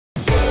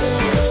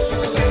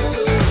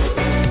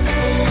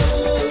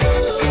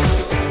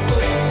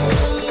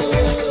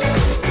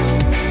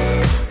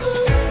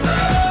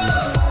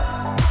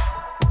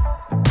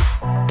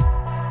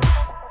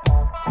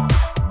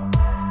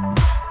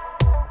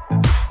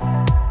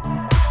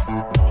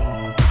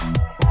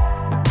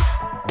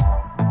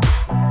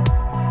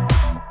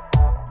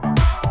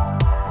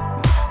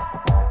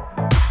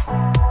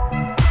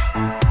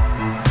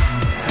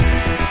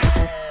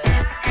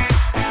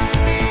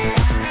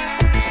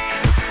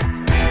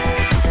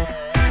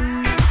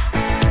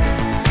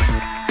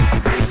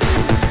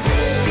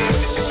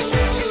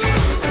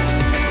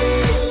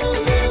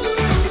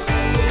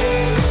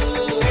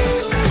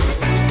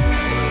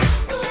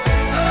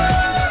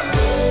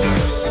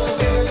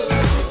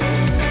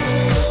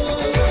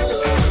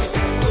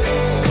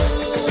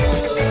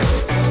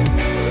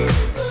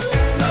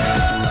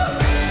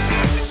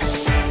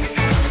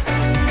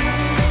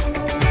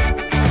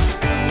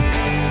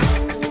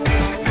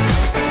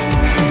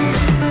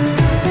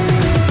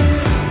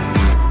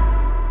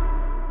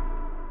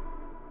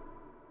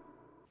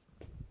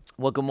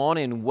Well, good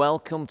morning.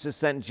 Welcome to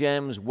St.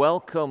 James.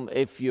 Welcome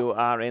if you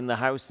are in the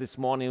house this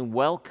morning.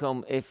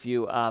 Welcome if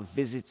you are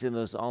visiting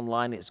us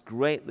online. It's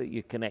great that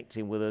you're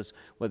connecting with us,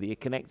 whether you're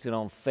connected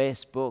on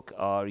Facebook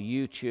or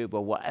YouTube or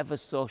whatever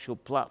social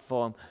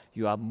platform,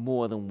 you are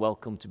more than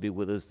welcome to be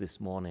with us this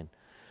morning.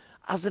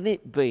 Hasn't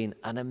it been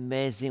an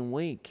amazing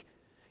week?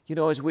 You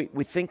know, as we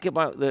think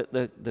about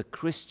the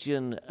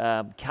Christian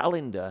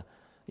calendar,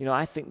 you know,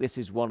 I think this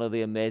is one of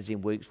the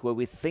amazing weeks where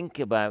we think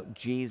about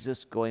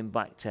Jesus going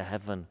back to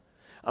heaven.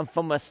 And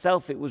for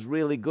myself, it was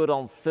really good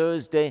on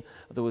Thursday.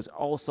 There was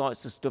all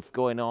sorts of stuff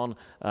going on.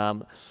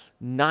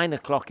 9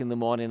 o'clock in the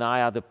morning, I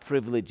had the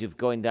privilege of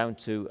going down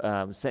to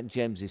St.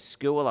 James's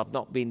School. I've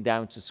not been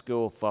down to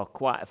school for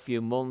quite a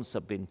few months.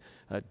 I've been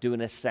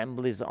doing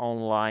assemblies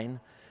online.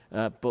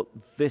 But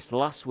this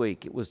last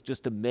week, it was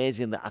just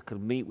amazing that I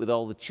could meet with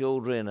all the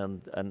children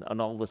and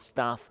all the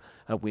staff.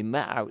 We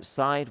met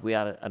outside. We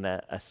had an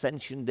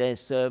Ascension Day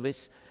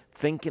service,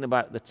 thinking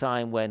about the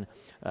time when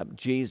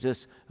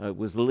Jesus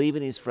was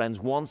leaving his friends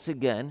once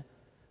again,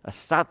 a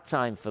sad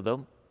time for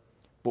them,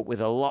 but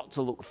with a lot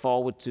to look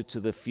forward to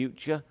the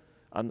future,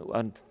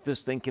 and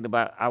just thinking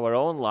about our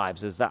own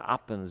lives as that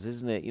happens,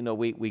 isn't it? You know,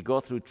 we go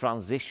through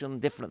transition,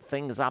 different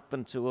things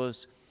happen to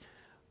us,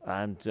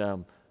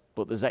 and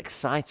but there's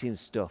exciting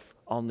stuff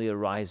on the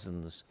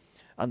horizons.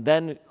 And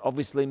then,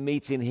 obviously,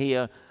 meeting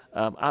here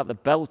at the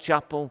Bell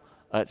Chapel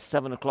at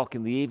 7 o'clock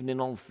in the evening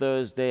on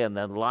Thursday, and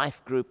then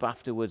life group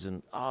afterwards,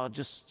 and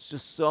just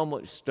so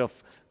much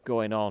stuff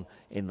going on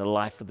in the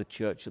life of the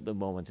church at the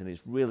moment. And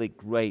it's really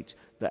great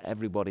that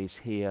everybody's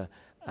here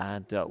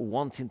and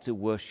wanting to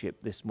worship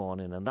this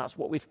morning. And that's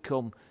what we've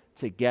come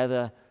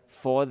together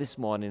for this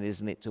morning,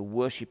 isn't it? To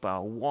worship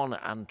our one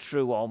and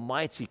true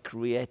Almighty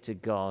Creator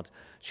God.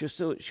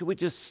 Should we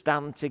just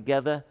stand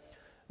together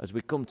as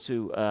we come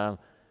together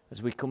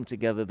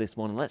this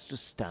morning? Let's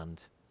just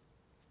stand.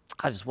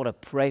 I just want to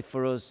pray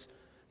for us,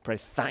 pray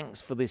thanks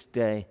for this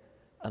day,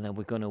 and then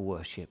we're going to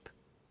worship.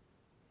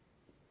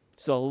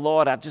 So,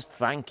 Lord, I just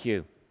thank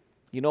you.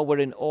 You know, we're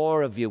in awe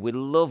of you. We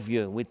love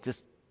you. We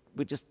just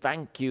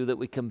thank you that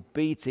we can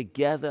be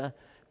together,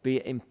 be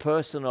it in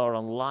person or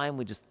online.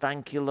 We just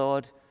thank you,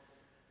 Lord.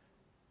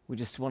 We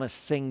just want to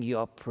sing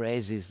your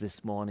praises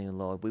this morning,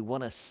 Lord. We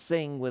want to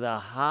sing with our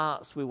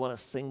hearts. We want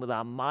to sing with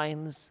our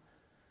minds.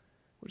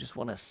 We just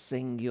want to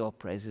sing your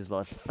praises,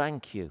 Lord.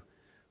 Thank you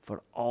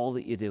for all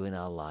that you do in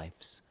our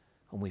lives.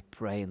 And we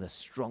pray in the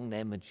strong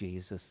name of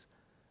Jesus.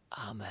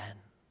 Amen.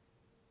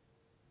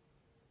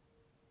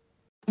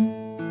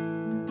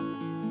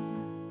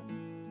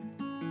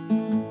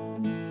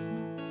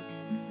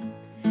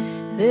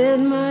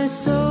 Let my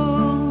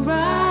soul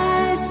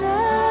rise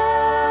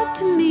up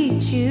to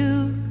meet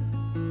you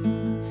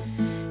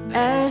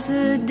as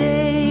the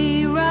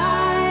day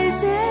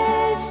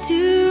rises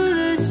to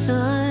the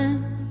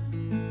sun.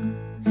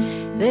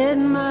 Let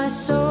my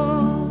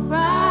soul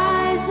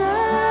rise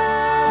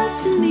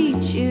up to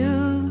meet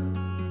you.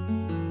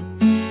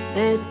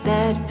 Let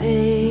that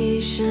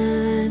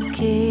patient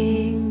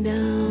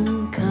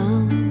kingdom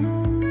come.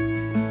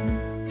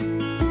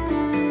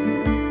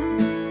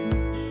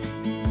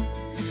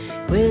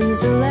 When's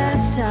the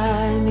last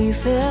time you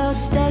felt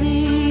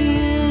steady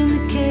in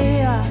the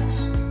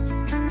chaos?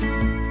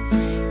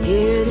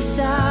 Hear the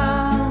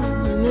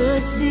sound when the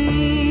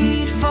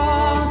seed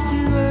falls to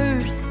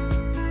earth.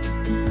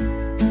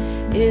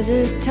 Is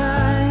it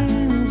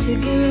time to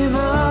give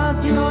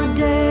up your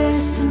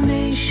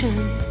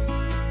destination?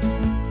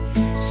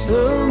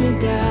 Slow me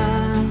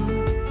down,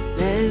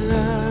 let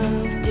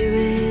love do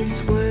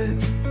its work.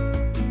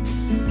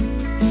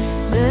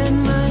 Let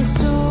my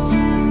soul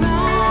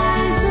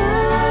rise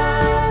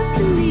up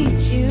to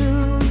meet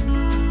you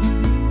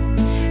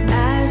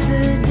as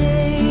the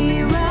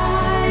day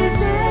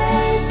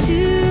rises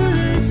to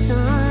the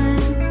sun.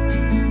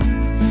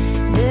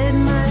 Let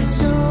my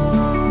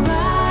soul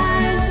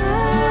rise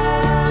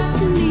up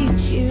to meet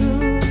you.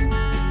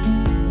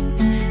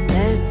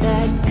 Let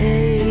that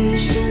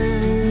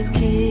patient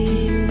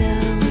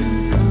kingdom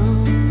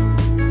come.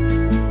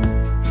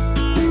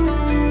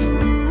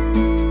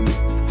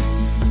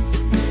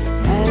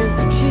 As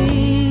the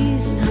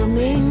trees and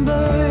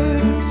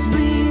hummingbirds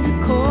lead the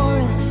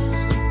chorus,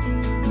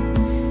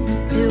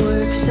 they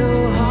work so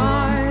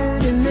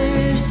hard in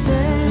their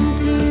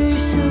center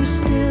so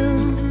still.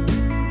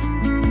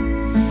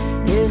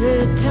 Is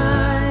it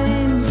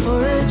time for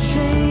a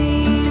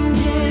change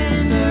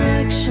in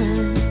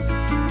direction?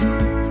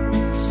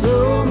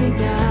 Slow me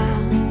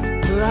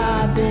down, for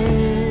I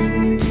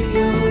bend to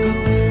your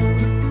will.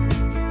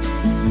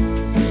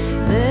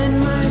 Let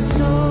my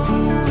soul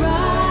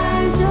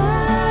rise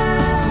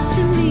up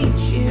to meet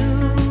you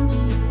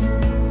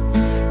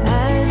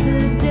as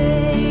the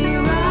day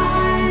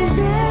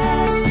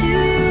rises to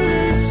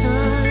the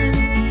sun.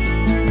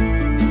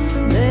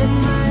 Let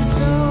my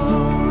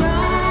soul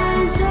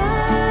rise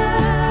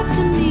up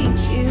to meet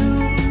you.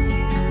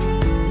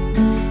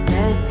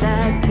 Let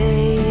that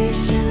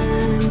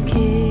patient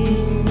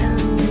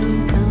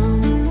kingdom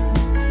come.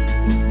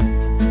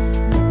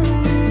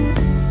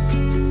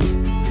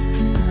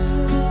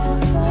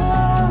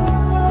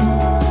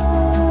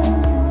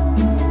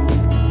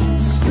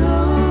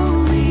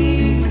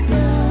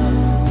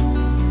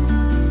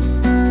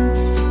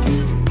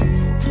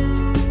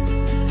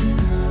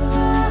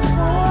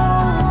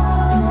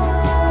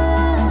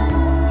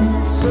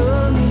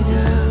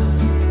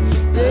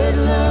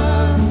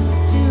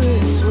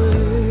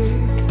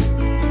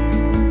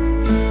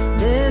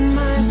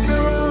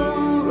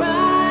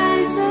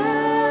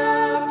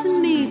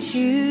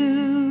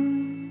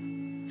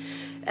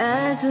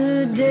 As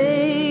the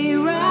day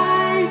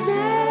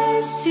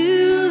rises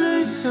to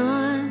the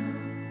sun,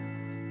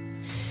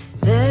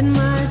 let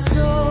my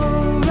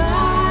soul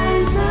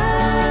rise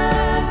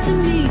up to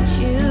meet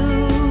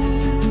you.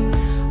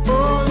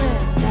 Oh,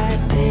 let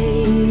that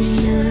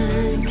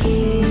patient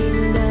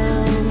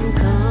kingdom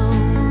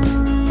come.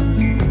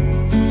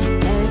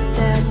 Let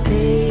that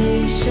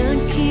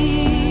patient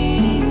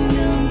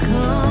kingdom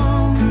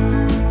come.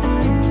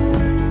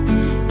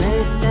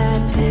 Let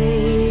that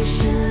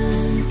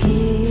patient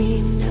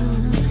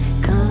kingdom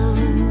come.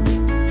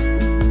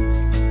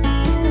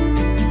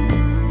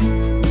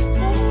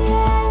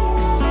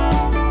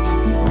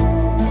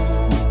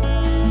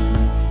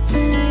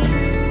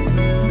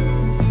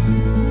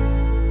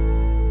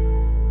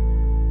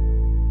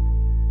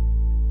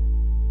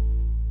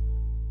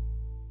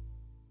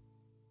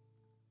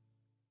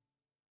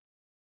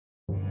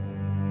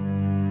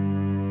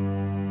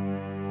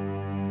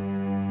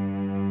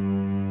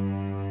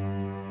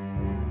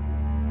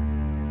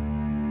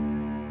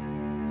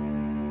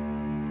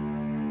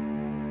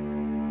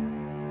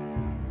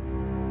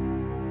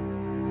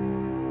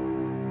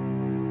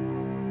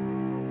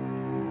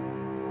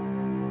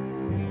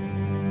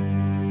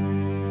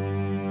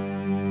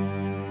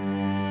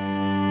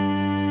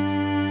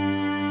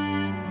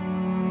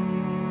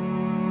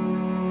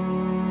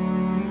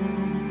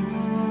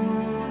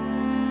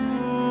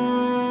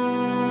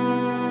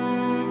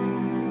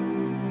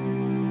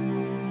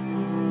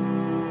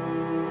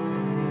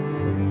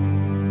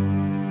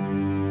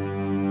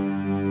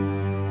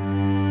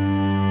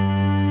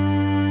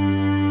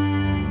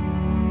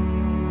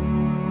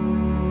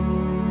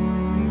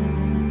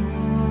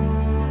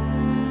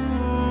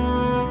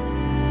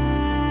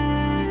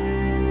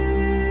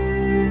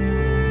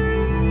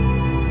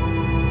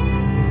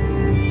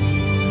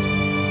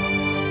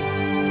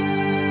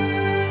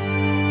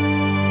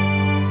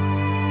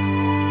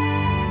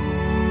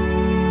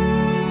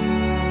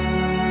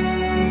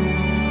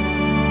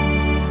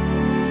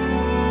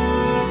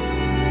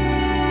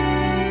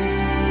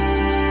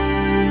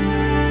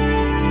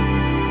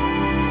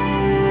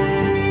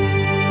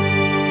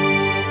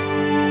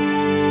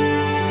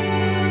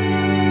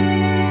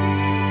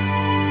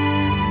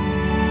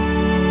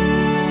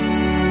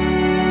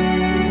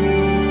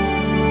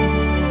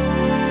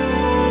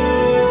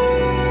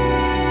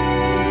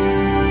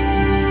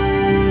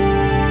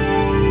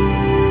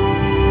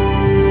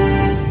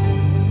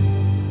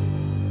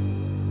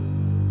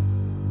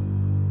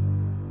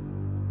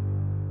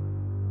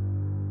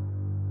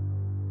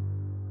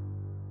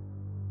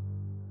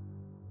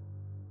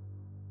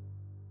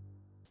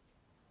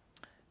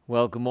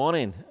 Well, good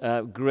morning.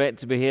 Great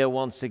to be here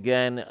once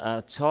again,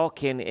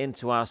 talking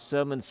into our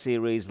sermon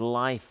series,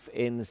 Life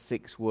in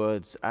 6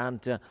 Words.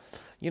 And,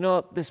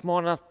 this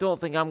morning I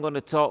don't think I'm going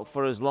to talk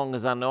for as long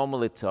as I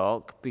normally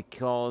talk,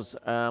 because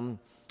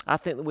I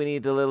think that we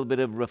need a little bit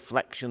of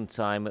reflection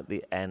time at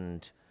the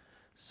end.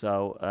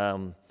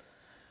 So,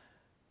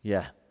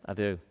 yeah, I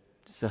do.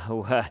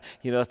 So,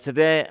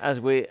 today,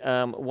 as we,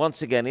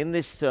 once again, in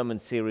this sermon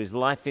series,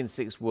 Life in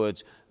 6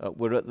 Words,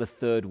 we're at the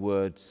 3rd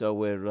word, so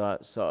we're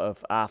sort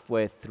of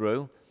halfway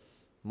through,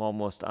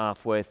 almost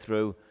halfway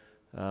through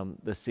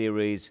the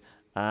series,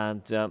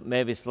 and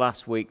Mavis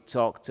last week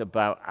talked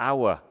about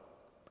our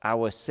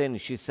sin.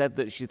 She said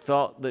that she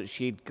thought that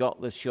she'd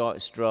got the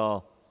short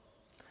straw,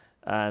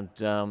 and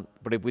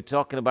but if we're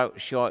talking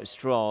about short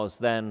straws,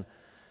 then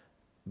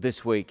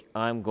this week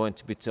I'm going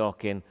to be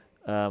talking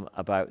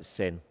about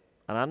sin.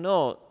 And I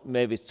know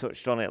Mavis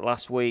touched on it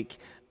last week.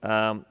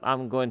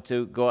 I'm going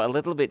to go a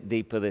little bit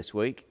deeper this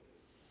week.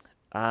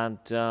 And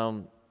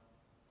I'm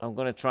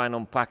going to try and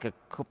unpack a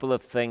couple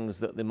of things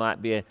that there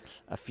might be a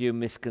few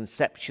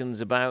misconceptions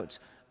about.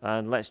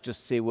 And let's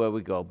just see where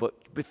we go.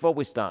 But before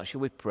we start,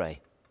 shall we pray?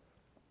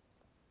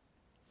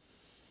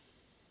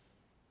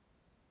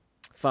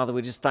 Father,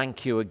 we just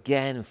thank you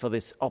again for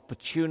this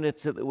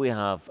opportunity that we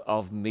have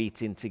of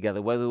meeting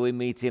together, whether we're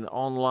meeting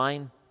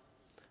online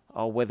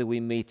or whether we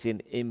meet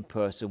in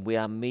person, we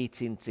are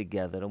meeting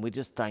together. And we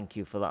just thank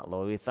you for that,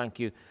 Lord. We thank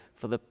you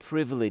for the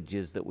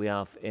privileges that we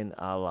have in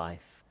our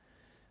life.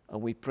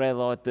 And we pray,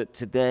 Lord, that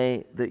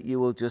today that you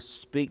will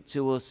just speak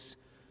to us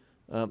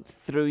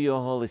through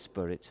your Holy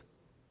Spirit.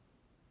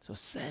 So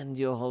send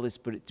your Holy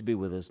Spirit to be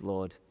with us,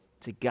 Lord,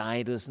 to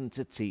guide us and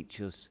to teach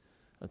us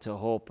and to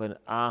open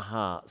our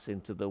hearts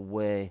into the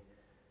way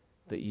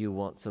that you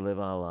want to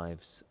live our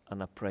lives.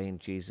 And I pray in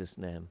Jesus'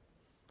 name.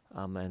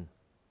 Amen.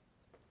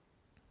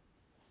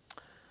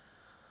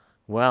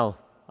 Well,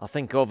 I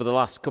think over the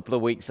last couple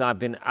of weeks I've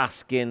been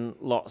asking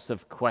lots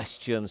of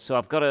questions. So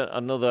I've got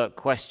another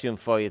question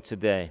for you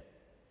today.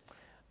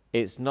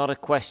 It's not a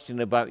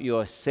question about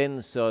your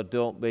sin, so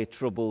don't be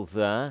troubled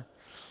there.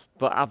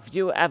 But have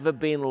you ever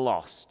been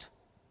lost?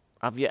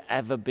 Have you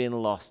ever been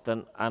lost?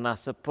 And I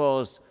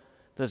suppose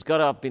there's got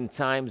to have been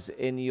times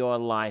in your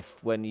life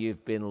when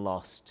you've been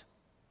lost.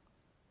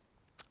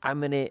 How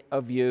many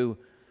of you,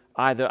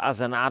 either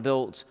as an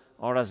adult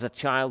or as a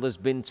child, has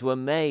been to a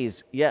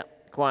maze? Yeah,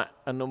 quite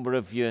a number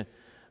of you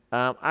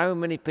How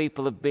many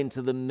people have been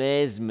to the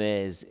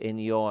Maze in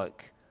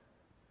York?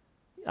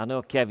 I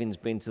know Kevin's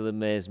been to the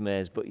Maze,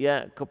 but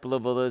yeah, a couple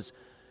of others.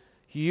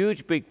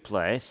 Huge big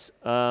place,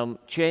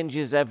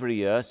 changes every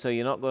year, so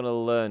you're not going to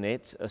learn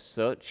it as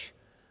such.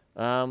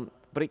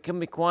 But it can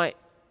be quite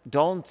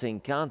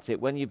daunting, can't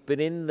it? When you've been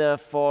in there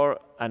for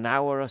an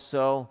hour or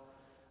so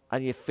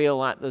and you feel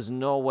like there's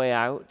no way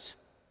out.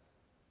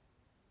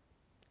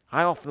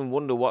 I often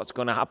wonder what's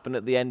going to happen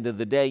at the end of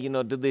the day. You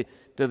know, do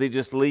they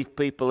just leave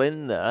people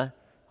in there,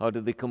 or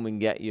do they come and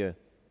get you?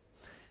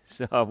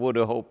 So I would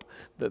hope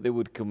that they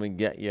would come and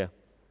get you.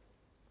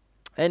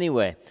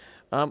 Anyway,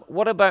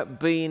 what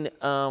about being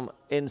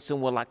in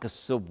somewhere like a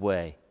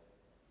subway?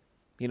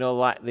 You know,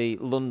 like the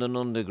London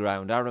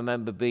Underground. I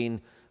remember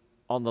being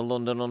on the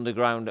London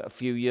Underground a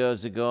few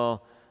years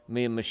ago.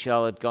 Me and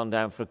Michelle had gone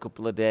down for a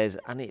couple of days,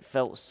 and it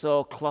felt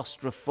so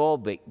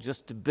claustrophobic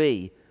just to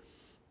be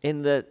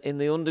in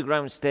the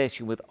underground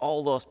station with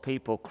all those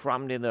people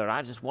crammed in there.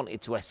 I just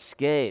wanted to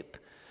escape.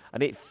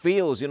 And it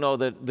feels, you know,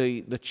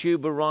 the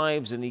tube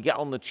arrives and you get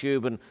on the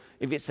tube, and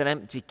if it's an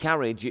empty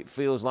carriage, it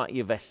feels like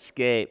you've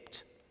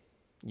escaped.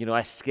 You know,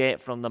 escape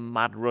from the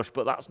mad rush.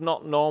 But that's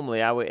not normally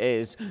how it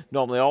is.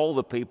 Normally all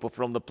the people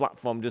from the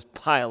platform just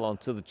pile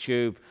onto the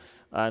tube,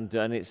 and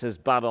it's as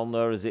bad on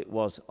there as it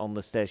was on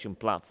the station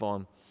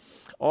platform.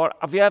 Or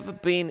have you ever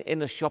been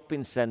in a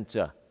shopping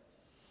centre?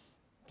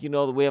 You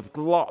know, we have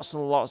lots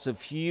and lots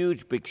of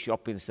huge big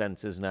shopping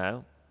centres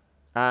now,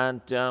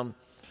 and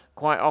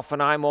quite often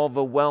I'm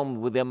overwhelmed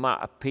with the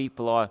amount of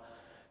people, or,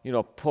 you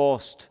know,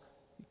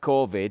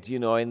 post-COVID, you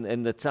know,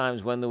 in the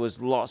times when there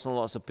was lots and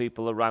lots of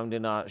people around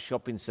in our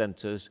shopping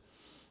centres.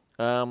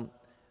 I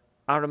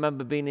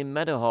remember being in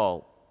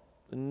Meadowhall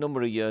a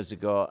number of years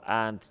ago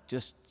and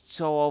just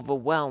so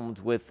overwhelmed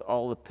with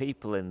all the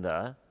people in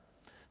there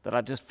that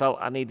I just felt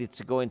I needed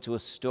to go into a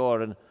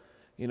store. And,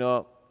 you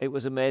know, it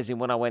was amazing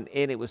when I went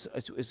in. It was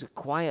a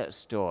quiet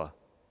store.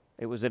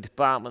 It was a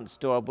department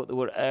store, but there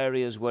were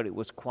areas where it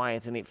was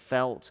quiet, and it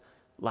felt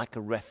like a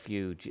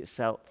refuge. It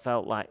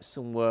felt like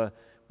somewhere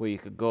where you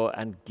could go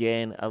and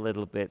gain a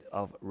little bit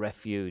of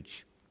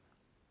refuge.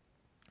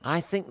 I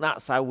think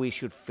that's how we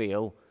should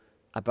feel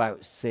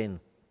about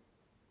sin.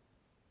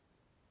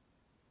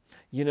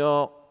 You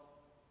know,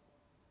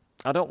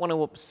 I don't want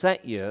to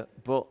upset you,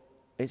 but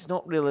it's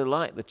not really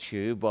like the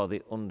tube or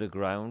the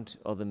underground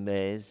or the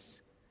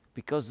maze,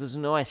 because there's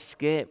no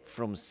escape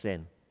from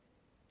sin.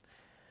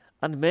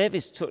 And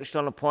Mavis touched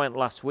on a point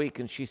last week,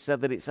 and she said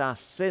that it's our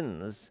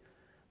sins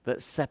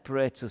that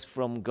separate us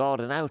from God.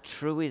 And how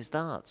true is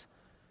that?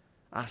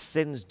 Our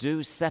sins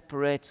do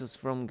separate us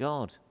from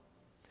God.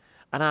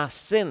 And our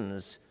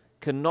sins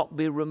cannot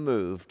be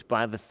removed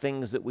by the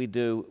things that we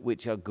do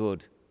which are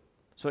good.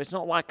 So it's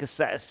not like a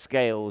set of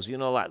scales, you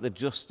know, like the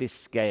justice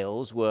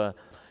scales, where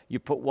you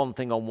put one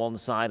thing on one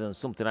side and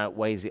something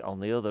outweighs it on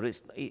the other.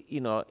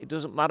 You know, it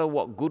doesn't matter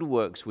what good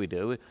works we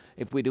do.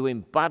 If we're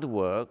doing bad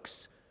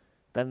works,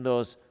 then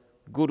those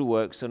good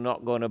works are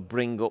not going to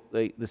bring up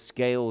the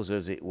scales,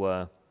 as it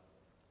were.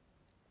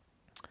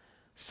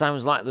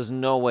 Sounds like there's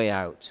no way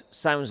out.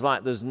 Sounds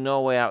like there's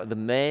no way out of the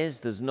maze.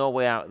 There's no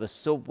way out of the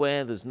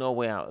subway. There's no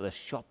way out of the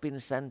shopping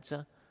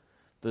centre.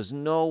 There's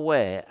no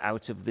way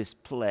out of this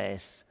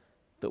place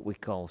that we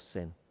call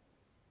sin.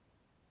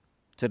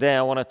 Today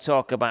I want to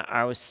talk about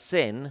how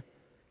sin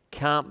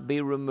can't be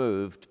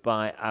removed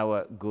by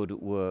our good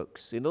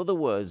works. In other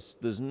words,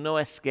 there's no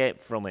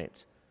escape from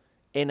it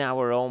in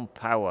our own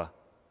power.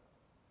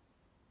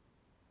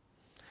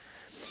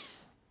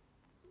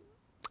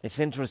 It's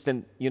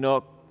interesting, you know,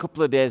 a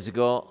couple of days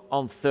ago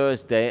on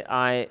Thursday,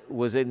 I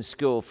was in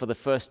school for the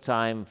first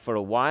time for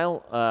a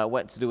while.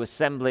 Went to do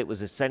assembly. It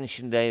was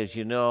Ascension Day, as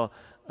you know.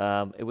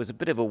 It was a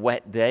bit of a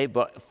wet day,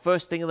 but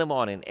first thing in the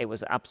morning, it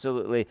was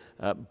absolutely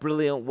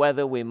brilliant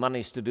weather. We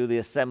managed to do the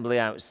assembly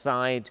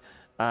outside,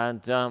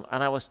 and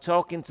I was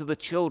talking to the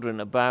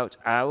children about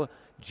how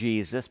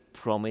Jesus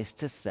promised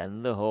to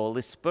send the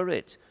Holy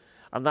Spirit.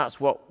 And that's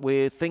what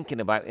we're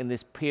thinking about in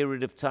this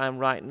period of time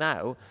right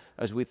now,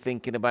 as we're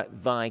thinking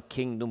about thy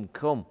kingdom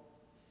come,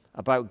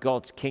 about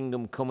God's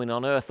kingdom coming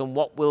on earth, and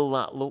what will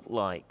that look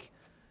like?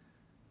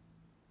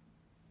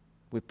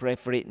 We pray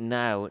for it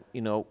now.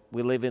 You know,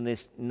 we live in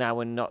this now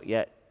and not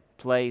yet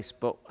place,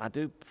 but I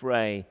do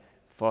pray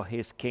for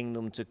his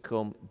kingdom to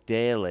come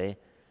daily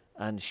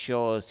and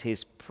show us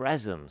his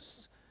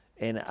presence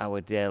in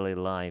our daily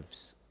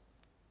lives.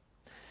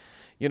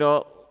 You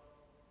know,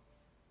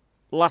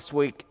 last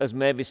week, as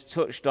Mavis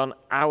touched on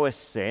our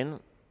sin,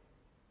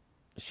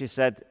 she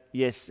said,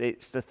 yes,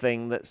 it's the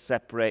thing that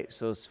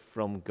separates us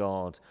from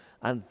God.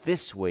 And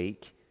this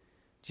week,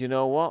 do you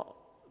know what?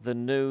 The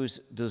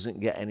news doesn't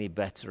get any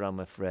better, I'm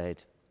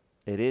afraid.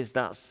 It is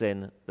that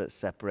sin that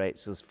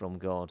separates us from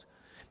God.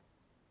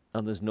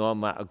 And there's no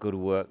amount of good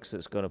works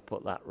that's going to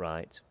put that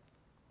right.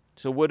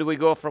 So where do we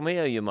go from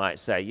here, you might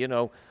say? You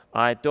know,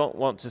 I don't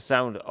want to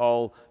sound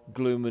all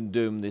gloom and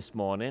doom this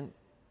morning,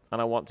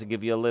 and I want to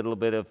give you a little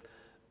bit of,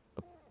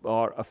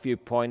 or a few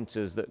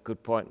pointers that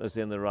could point us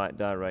in the right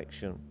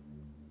direction.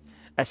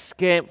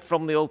 escape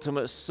from the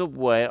ultimate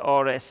subway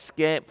or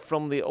escape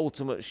from the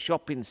ultimate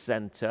shopping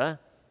centre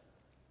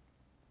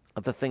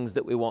are the things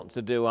that we want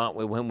to do, aren't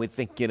we, when we're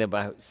thinking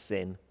about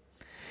sin.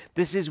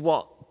 This is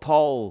what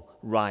Paul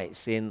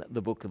writes in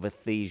the book of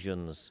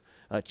Ephesians,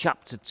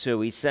 chapter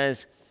 2. He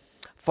says,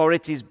 "For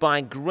it is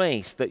by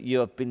grace that you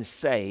have been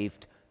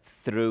saved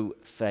through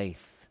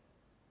faith."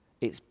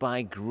 It's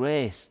by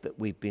grace that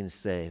we've been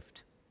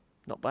saved.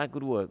 Not by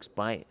good works,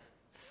 by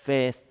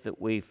faith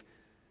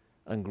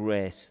and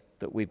grace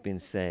that we've been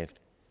saved.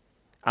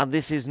 And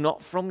this is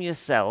not from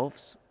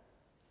yourselves,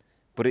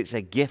 but it's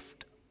a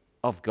gift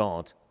of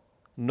God,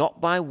 not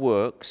by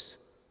works,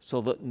 so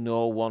that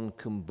no one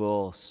can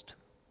boast.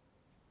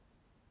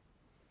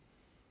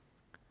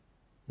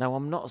 Now,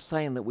 I'm not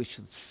saying that we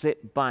should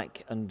sit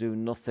back and do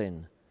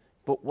nothing,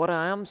 but what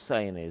I am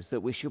saying is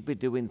that we should be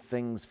doing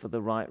things for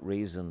the right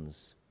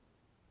reasons.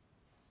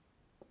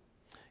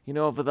 You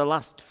know, over the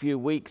last few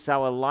weeks,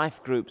 our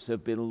life groups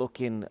have been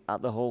looking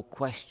at the whole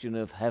question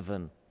of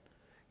heaven.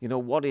 You know,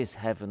 what is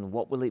heaven?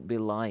 What will it be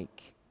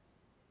like?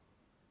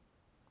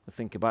 I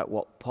think about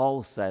what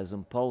Paul says,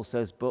 and Paul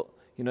says, but,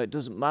 you know, it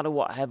doesn't matter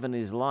what heaven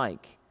is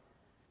like,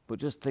 but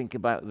just think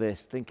about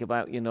this. Think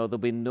about, you know, there'll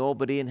be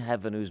nobody in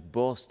heaven who's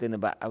boasting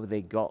about how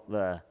they got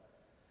there,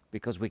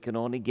 because we can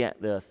only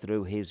get there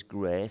through His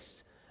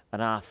grace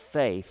and our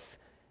faith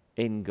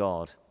in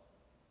God.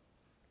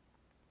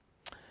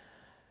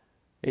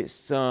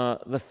 It's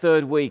the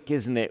third week,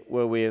 isn't it,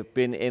 where we have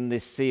been in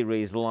this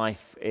series,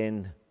 Life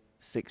in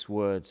 6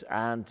 Words.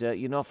 And,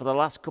 you know, for the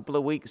last couple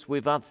of weeks,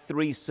 we've had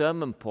 3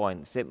 sermon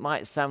points. It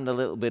might sound a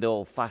little bit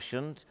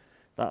old-fashioned.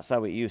 That's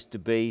how it used to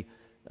be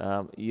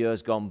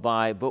years gone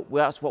by. But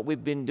that's what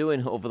we've been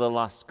doing over the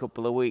last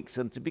couple of weeks.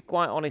 And to be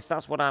quite honest,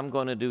 that's what I'm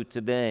going to do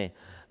today.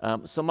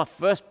 So my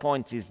first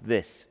point is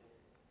this,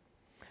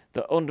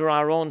 that under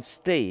our own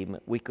steam,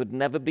 we could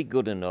never be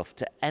good enough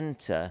to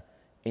enter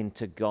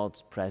into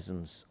God's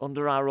presence.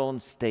 Under our own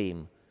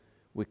steam,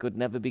 we could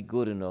never be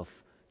good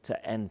enough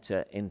to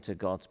enter into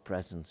God's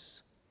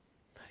presence.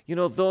 You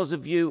know, those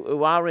of you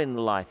who are in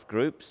life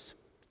groups,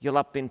 you'll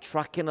have been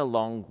tracking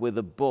along with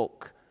a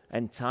book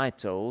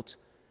entitled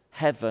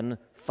Heaven,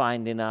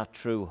 Finding Our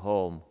True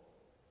Home.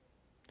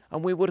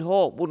 And we would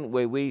hope, wouldn't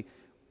we?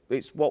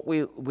 It's what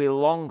we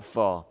long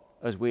for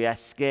as we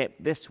escape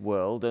this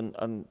world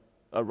and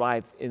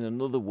arrive in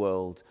another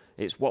world.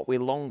 It's what we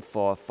long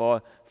for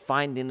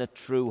finding a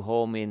true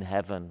home in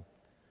heaven.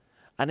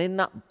 And in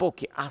that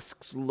book, it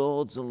asks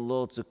loads and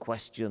loads of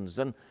questions.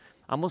 And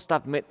I must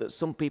admit that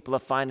some people are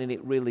finding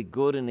it really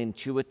good and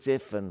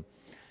intuitive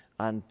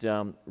and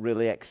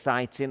really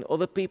exciting.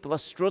 Other people are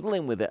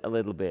struggling with it a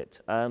little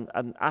bit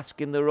and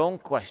asking their own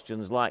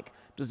questions like,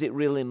 does it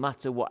really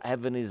matter what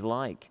heaven is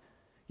like?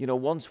 You know,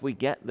 once we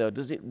get there,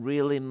 does it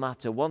really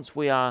matter? Once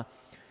we are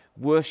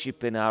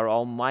worshiping our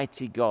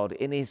Almighty God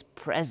in His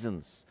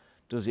presence,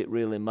 does it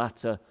really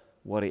matter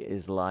what it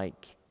is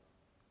like?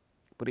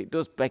 But it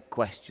does beg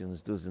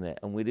questions, doesn't it?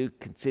 And we do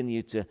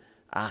continue to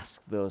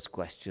ask those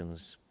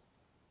questions.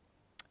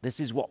 This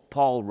is what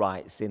Paul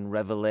writes in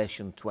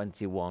Revelation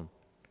 21.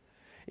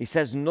 He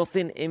says,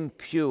 "Nothing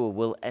impure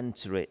will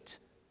enter it,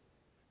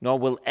 nor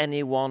will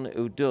anyone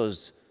who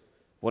does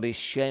what is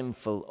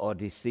shameful or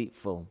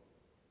deceitful,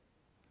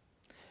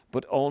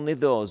 but only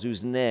those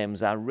whose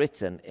names are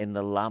written in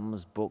the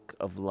Lamb's book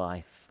of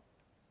life."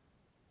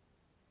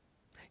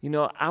 You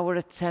know, our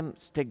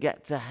attempts to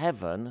get to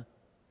heaven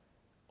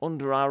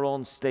under our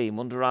own steam,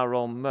 under our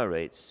own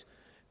merits,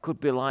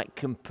 could be like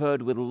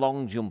compared with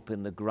long jump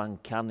in the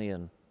Grand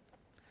Canyon,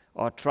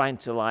 or trying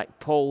to like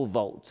pole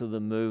vault to the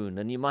moon.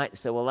 And you might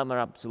say, well, them are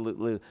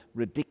absolutely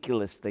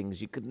ridiculous things.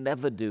 You could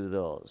never do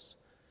those.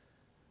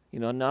 You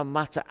know, no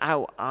matter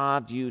how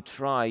hard you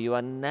try, you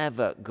are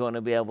never going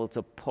to be able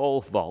to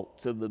pole vault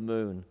to the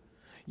moon.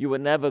 You are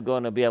never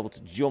going to be able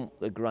to jump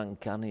the Grand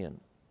Canyon.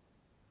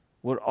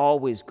 We're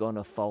always going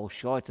to fall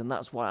short, and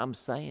that's what I'm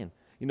saying.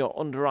 You know,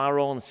 under our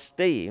own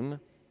steam,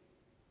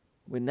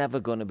 we're never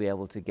going to be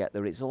able to get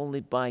there. It's only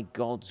by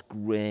God's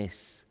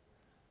grace,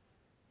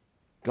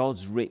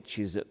 God's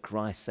riches at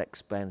Christ's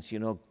expense. You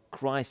know,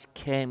 Christ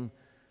came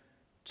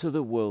to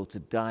the world to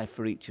die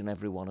for each and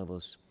every one of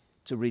us,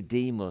 to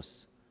redeem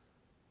us,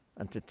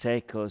 and to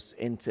take us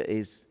into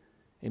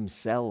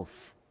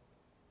Himself.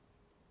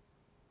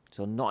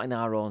 So not in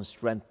our own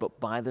strength, but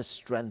by the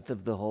strength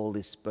of the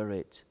Holy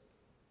Spirit.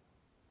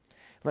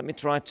 Let me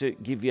try to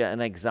give you an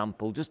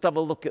example. Just have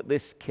a look at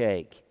this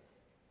cake.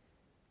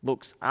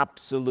 Looks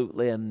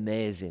absolutely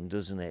amazing,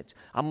 doesn't it?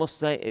 I must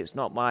say it's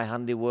not my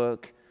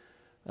handiwork.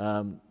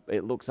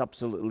 It looks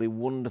absolutely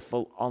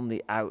wonderful on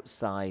the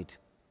outside.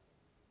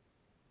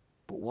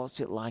 But what's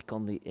it like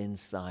on the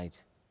inside?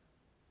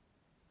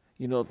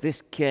 You know,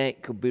 this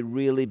cake could be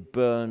really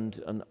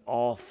burned and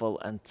awful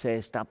and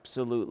taste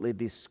absolutely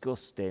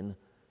disgusting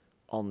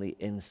on the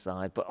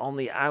inside. But on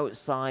the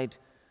outside,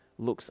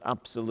 looks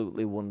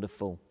absolutely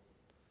wonderful.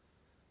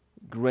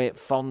 Great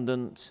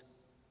fondant,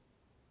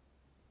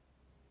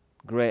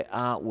 great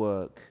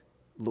artwork,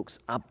 looks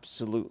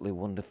absolutely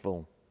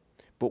wonderful.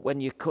 But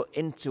when you cut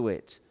into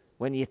it,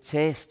 when you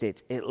taste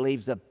it, it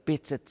leaves a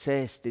bitter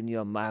taste in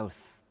your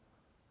mouth.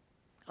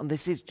 And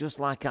this is just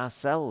like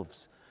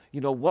ourselves.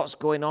 You know, what's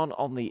going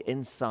on the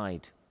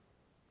inside?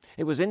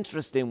 It was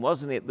interesting,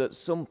 wasn't it, that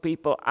some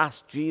people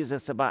asked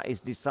Jesus about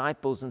his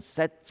disciples and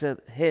said to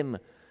him,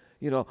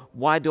 you know,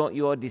 why don't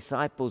your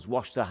disciples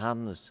wash their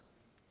hands?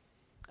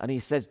 And he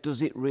says,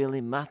 does it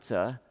really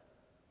matter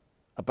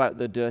about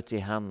the dirty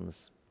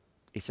hands?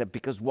 He said,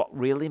 because what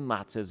really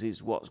matters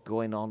is what's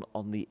going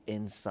on the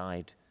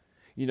inside.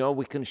 You know,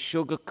 we can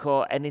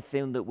sugarcoat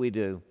anything that we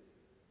do.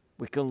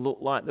 We can look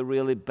like the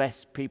really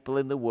best people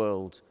in the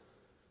world,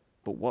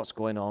 but what's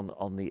going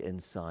on the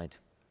inside?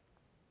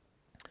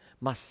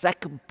 My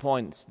second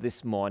point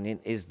this morning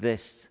is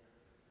this,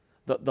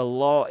 that the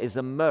law is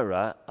a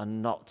mirror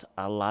and not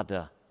a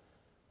ladder.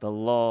 The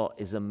law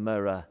is a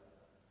mirror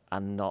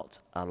and not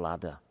a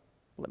ladder.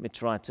 Let me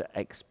try to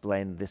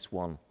explain this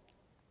one.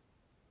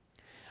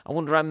 I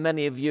wonder how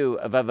many of you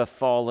have ever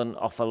fallen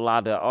off a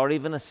ladder or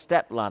even a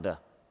step ladder.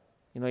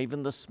 You know,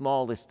 even the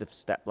smallest of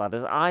step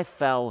ladders. I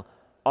fell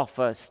off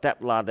a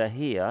step ladder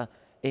here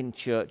in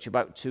church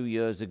about 2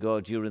 years ago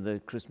during the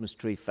Christmas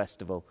tree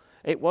festival.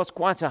 It was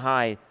quite a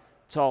high,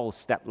 tall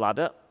step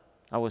ladder.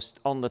 I was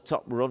on the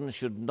top run,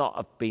 should not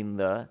have been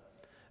there.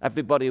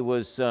 Everybody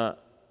was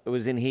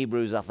in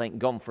Hebrews, I think,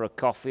 gone for a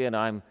coffee, and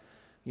I'm,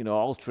 you know,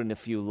 altering a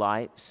few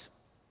lights,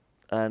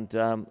 and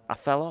I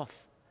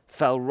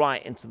fell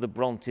right into the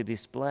Bronte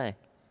display.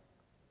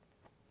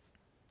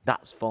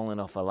 That's falling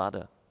off a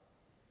ladder.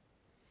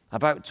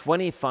 About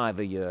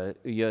 25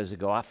 years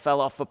ago, I fell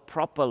off a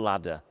proper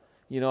ladder,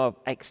 you know,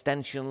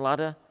 extension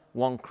ladder,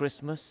 one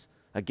Christmas.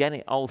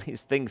 Again, all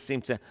these things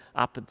seem to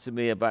happen to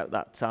me about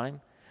that time.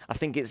 I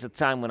think it's a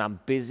time when I'm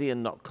busy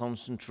and not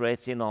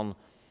concentrating on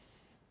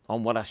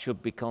what I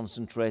should be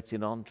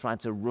concentrating on, trying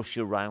to rush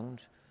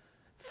around.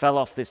 Fell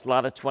off this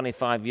ladder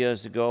 25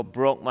 years ago,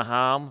 broke my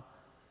arm,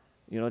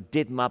 you know,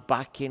 did my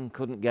back in,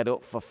 couldn't get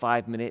up for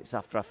 5 minutes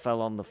after I fell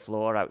on the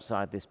floor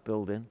outside this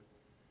building.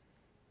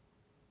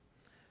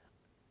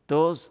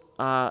 Those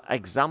are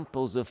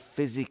examples of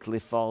physically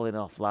falling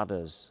off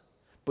ladders.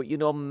 But, you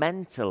know,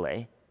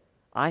 mentally,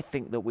 I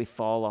think that we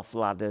fall off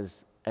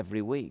ladders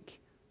every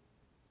week.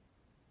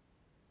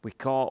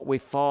 We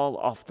fall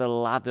off the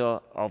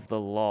ladder of the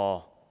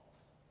law.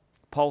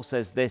 Paul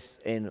says this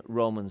in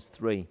Romans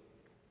 3.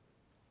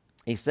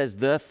 He says,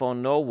 therefore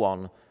no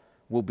one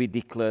will be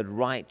declared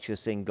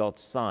righteous in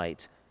God's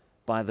sight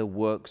by the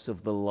works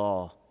of the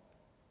law.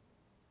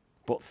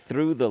 But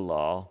through the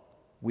law,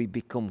 we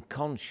become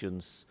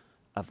conscious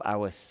of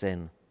our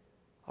sin.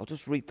 I'll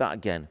just read that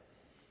again.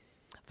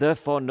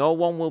 Therefore, no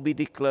one will be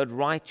declared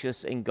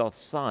righteous in God's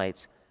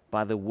sight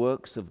by the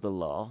works of the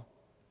law,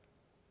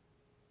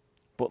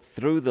 but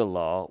through the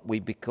law,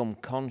 we become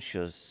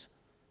conscious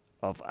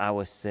of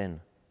our sin.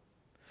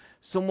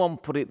 Someone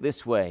put it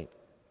this way,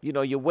 you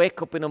know, you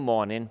wake up in the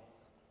morning,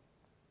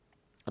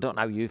 I don't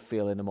know how you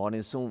feel in the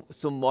morning. Some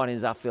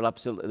mornings I feel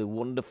absolutely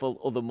wonderful.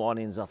 Other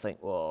mornings I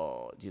think,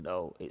 oh, you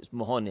know, it's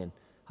morning,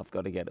 I've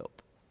got to get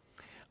up.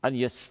 And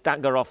you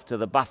stagger off to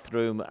the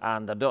bathroom,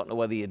 and I don't know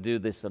whether you do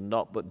this or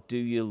not, but do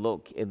you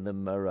look in the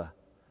mirror?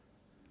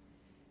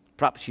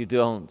 Perhaps you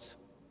don't.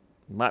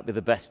 It might be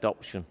the best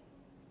option.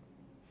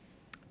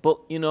 But,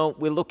 you know,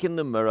 we look in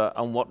the mirror,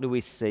 and what do we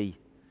see?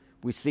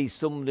 We see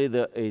somebody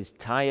that is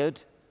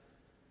tired,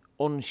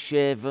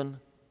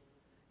 unshaven,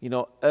 you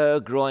know, hair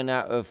growing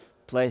out of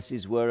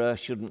places where hair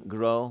shouldn't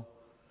grow,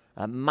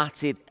 a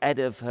matted head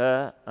of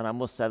hair, and I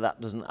must say that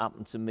doesn't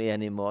happen to me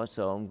anymore,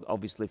 so I'm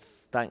obviously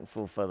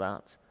thankful for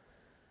that.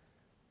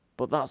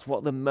 But that's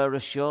what the mirror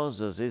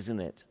shows us, isn't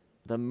it?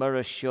 The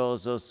mirror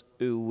shows us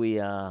who we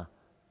are.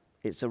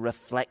 It's a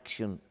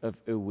reflection of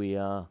who we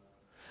are.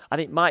 And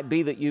it might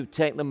be that you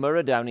take the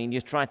mirror down and you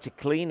try to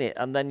clean it,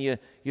 and then you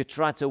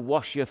try to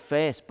wash your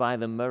face by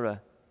the mirror.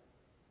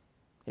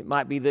 It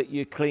might be that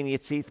you clean your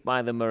teeth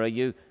by the mirror,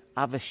 you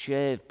have a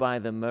shave by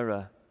the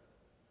mirror,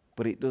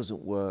 but it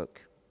doesn't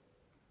work.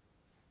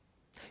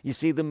 You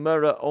see, the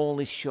mirror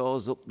only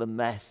shows up the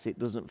mess. It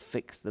doesn't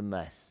fix the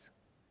mess.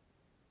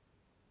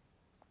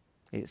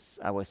 It's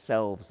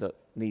ourselves that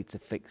need to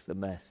fix the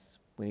mess.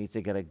 We need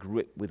to get a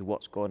grip with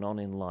what's going on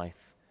in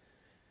life.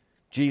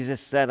 Jesus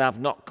said, I've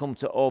not come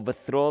to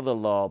overthrow the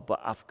law, but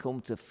I've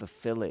come to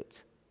fulfill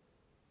it.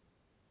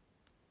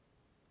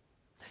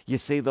 You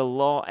see, the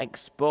law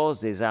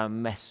exposes how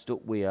messed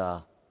up we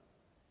are.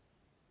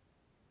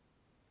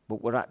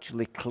 But we're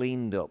actually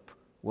cleaned up.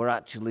 We're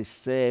actually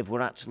saved.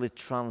 We're actually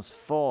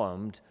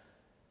transformed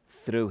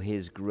through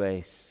His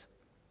grace.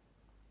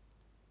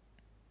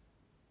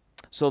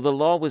 So the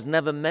law was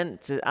never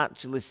meant to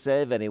actually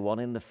save anyone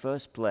in the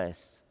first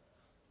place.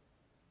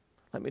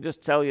 Let me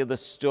just tell you the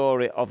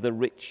story of the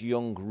rich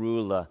young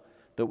ruler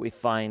that we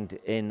find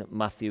in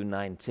Matthew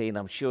 19.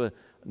 I'm sure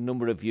a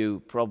number of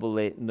you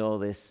probably know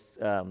this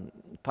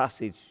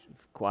passage,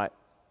 quite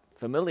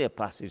familiar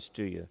passage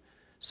to you.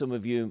 Some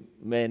of you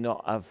may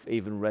not have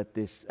even read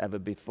this ever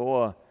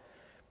before.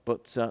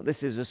 But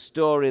this is a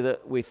story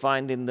that we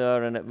find in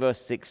there, and at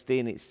verse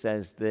 16 it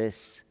says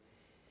this.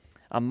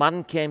 A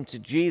man came to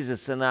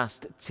Jesus and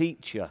asked,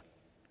 "Teacher,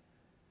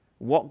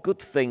 what good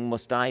thing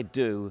must I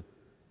do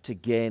to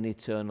gain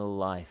eternal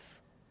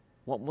life?"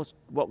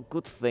 What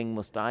good thing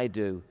must I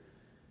do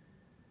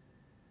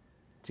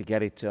to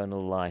get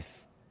eternal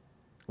life?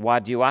 "Why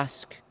do you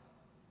ask?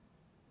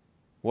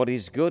 What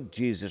is good?"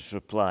 Jesus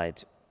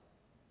replied.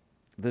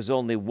 "There's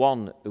only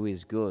one who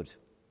is good.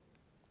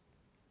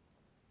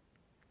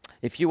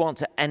 If you want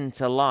to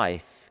enter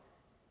life,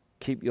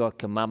 keep your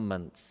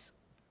commandments."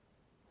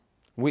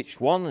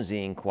 "Which ones?"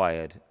 he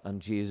inquired,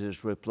 and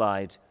Jesus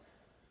replied,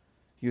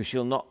 "You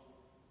shall not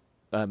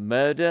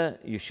murder,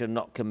 you shall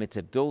not commit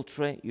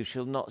adultery, you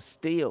shall not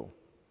steal,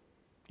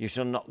 you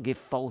shall not give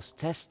false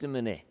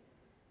testimony,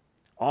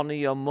 honor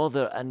your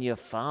mother and your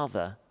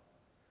father,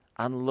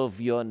 and love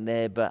your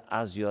neighbor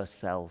as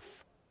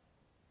yourself."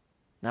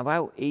 Now,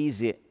 how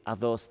easy are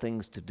those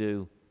things to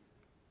do?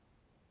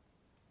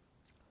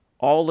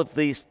 "All of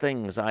these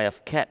things I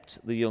have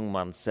kept," the young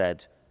man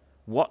said.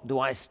 "What do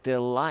I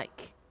still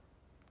lack?"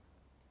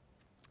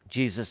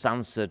 Jesus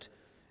answered,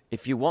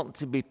 "If you want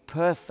to be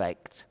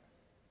perfect,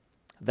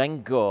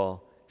 then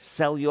go,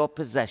 sell your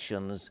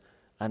possessions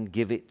and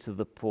give it to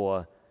the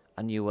poor,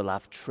 and you will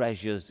have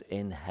treasures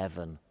in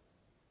heaven."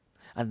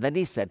 And then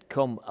he said,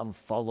 "Come and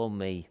follow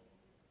me."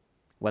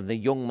 When the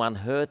young man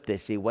heard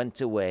this, he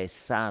went away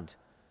sad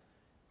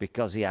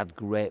because he had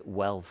great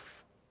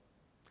wealth.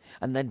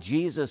 And then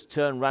Jesus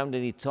turned round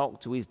and he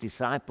talked to his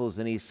disciples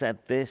and he said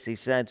this, he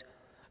said,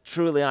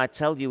 "Truly I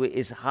tell you, it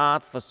is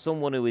hard for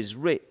someone who is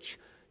rich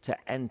to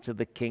enter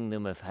the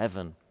kingdom of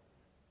heaven.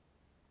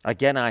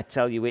 Again, I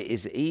tell you, it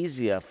is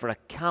easier for a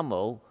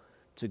camel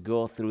to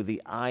go through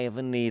the eye of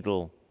a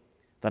needle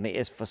than it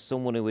is for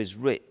someone who is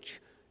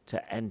rich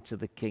to enter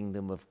the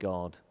kingdom of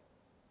God."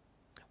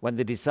 When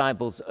the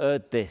disciples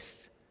heard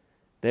this,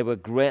 they were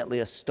greatly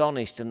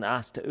astonished and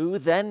asked, "Who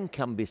then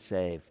can be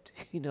saved?"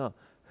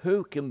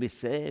 Who can be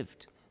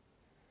saved?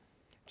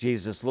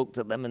 Jesus looked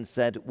at them and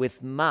said,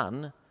 "With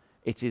man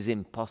it is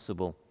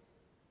impossible,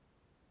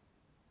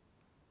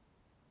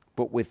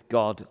 but with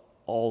God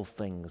all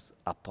things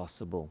are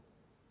possible."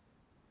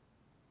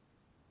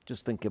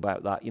 Just think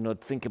about that.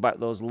 Think about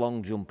those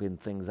long jumping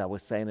things I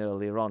was saying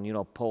earlier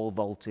on, pole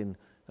vaulting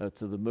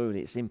to the moon.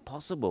 It's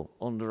impossible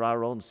under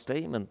our own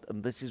statement,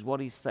 and this is what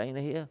he's saying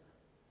here.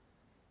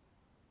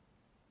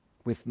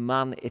 With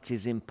man it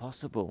is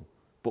impossible,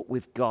 but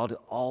with God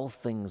all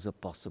things are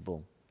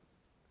possible.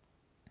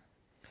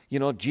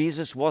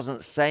 Jesus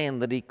wasn't saying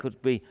that he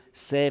could be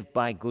saved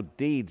by good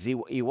deeds.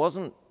 He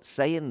wasn't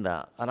saying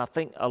that. And I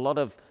think a lot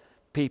of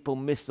people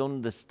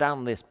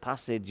misunderstand this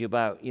passage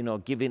about,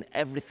 giving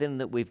everything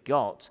that we've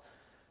got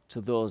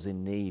to those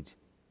in need.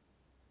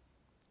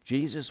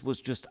 Jesus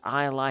was just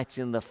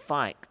highlighting the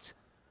fact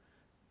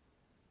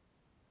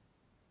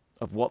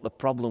of what the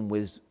problem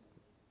was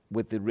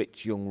with the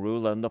rich young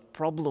ruler. And the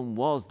problem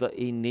was that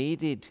he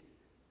needed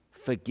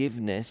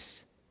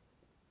forgiveness,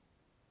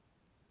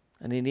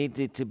 and he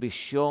needed to be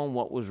shown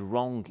what was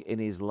wrong in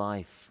his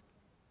life.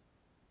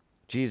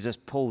 Jesus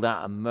pulled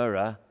out a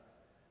mirror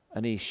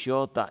and he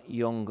showed that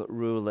young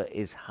ruler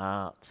his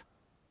heart.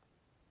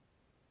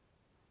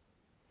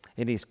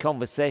 In his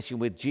conversation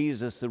with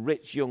Jesus, the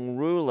rich young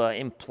ruler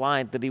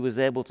implied that he was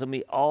able to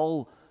meet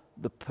all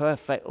the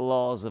perfect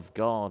laws of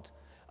God.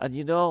 And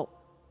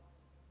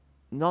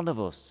none of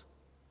us,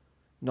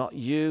 not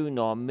you,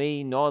 nor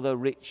me, nor the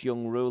rich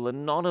young ruler,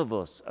 none of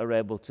us are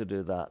able to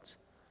do that.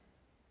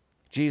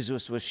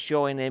 Jesus was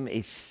showing him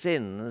his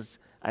sins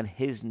and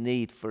his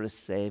need for a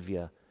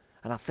Savior.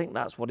 And I think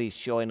that's what he's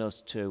showing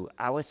us too,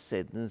 our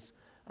sins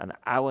and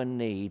our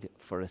need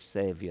for a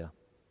Savior.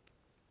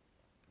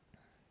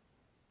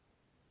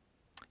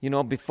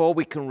 Before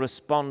we can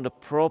respond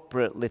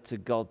appropriately to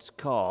God's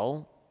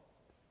call,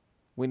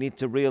 we need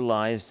to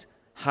realize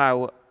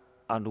how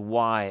and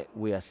why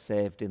we are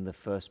saved in the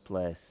first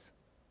place.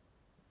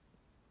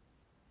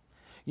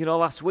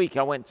 Last week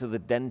I went to the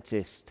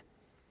dentist,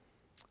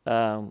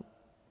 and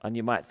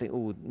you might think,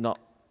 not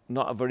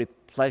a very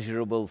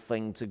pleasurable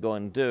thing to go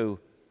and do.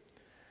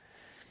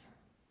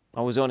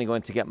 I was only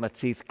going to get my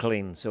teeth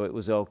cleaned, so it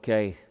was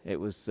okay. It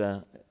was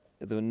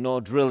there was no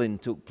drilling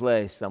took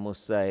place, I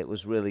must say. It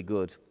was really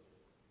good.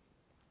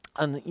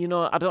 And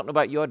I don't know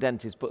about your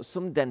dentist, but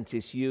some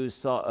dentists use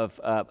sort of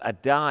a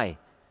dye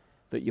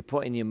that you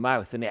put in your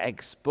mouth, and it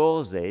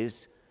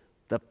exposes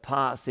the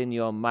parts in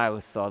your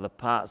mouth or the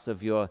parts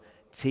of your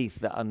teeth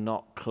that are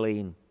not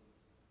clean.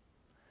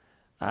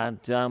 And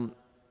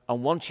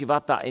once you've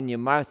had that in your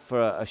mouth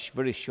for a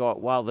very short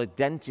while, the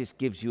dentist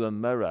gives you a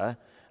mirror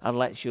and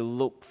lets you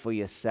look for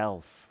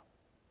yourself.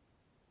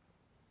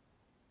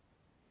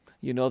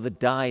 The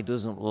dye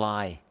doesn't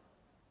lie.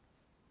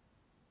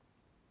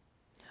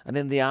 And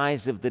in the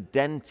eyes of the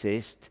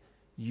dentist,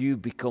 you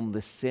become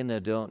the sinner,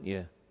 don't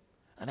you?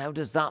 And how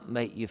does that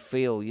make you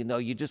feel?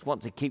 You just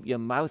want to keep your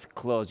mouth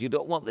closed. You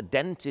don't want the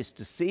dentist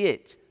to see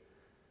it.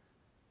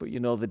 But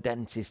the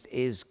dentist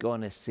is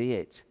going to see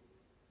it.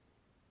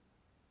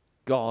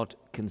 God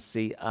can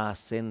see our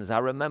sins. I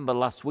remember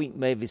last week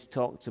Mavis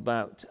talked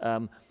about,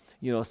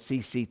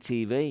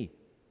 CCTV.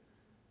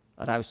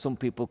 and how some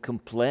people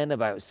complain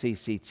about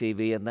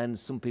CCTV, and then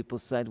some people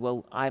said,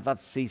 well, I've had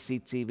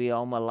CCTV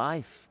all my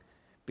life,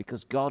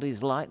 because God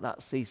is like that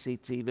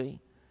CCTV,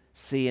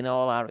 seeing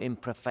all our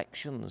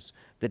imperfections.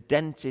 The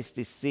dentist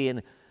is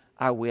seeing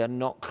how we are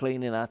not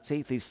cleaning our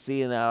teeth. He's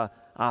seeing our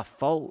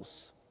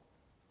faults.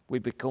 We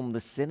become the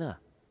sinner.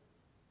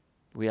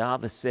 We are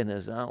the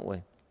sinners, aren't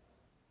we?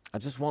 I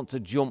just want to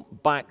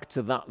jump back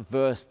to that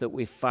verse that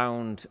we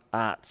found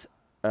at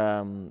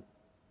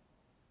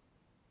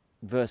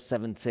verse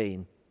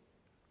 17.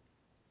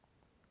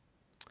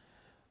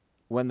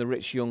 When the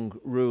rich young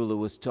ruler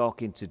was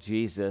talking to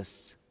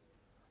Jesus,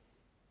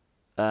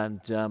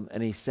 and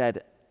he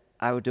said,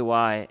 how do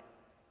I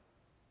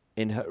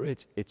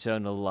inherit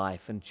eternal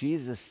life? And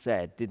Jesus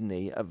said, didn't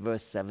he, at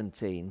verse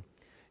 17,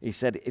 he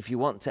said, if you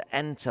want to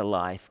enter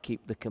life,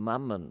 keep the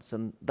commandments.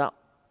 And that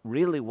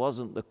really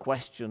wasn't the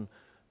question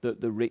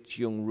that the rich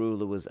young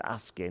ruler was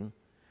asking,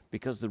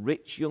 because the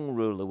rich young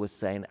ruler was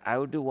saying,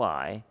 how do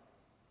I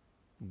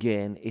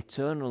gain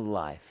eternal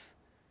life?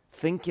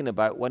 Thinking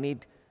about when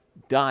he'd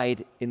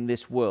died in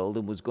this world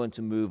and was going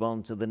to move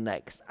on to the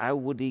next, how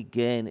would he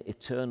gain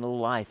eternal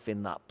life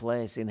in that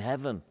place in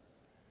heaven?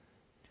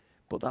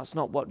 But that's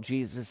not what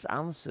Jesus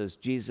answers.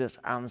 Jesus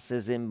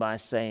answers him by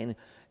saying,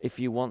 if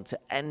you want to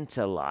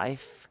enter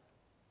life,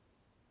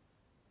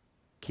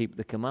 keep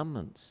the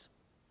commandments.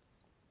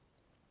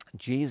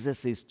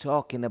 Jesus is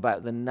talking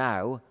about the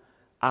now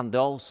and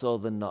also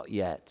the not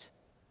yet.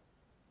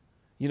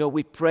 You know,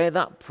 we pray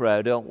that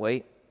prayer, don't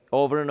we?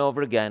 Over and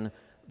over again,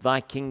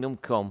 thy kingdom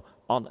come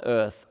on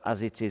earth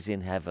as it is in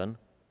heaven.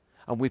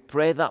 And we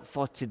pray that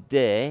for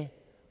today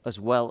as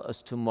well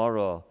as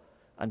tomorrow.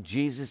 And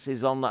Jesus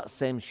is on that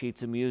same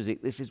sheet of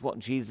music. This is what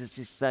Jesus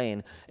is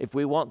saying. If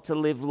we want to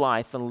live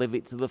life and live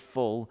it to the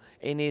full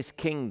in his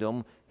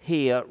kingdom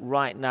here,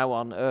 right now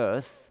on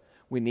earth,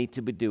 we need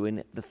to be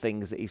doing the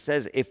things that he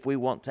says. If we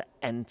want to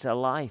enter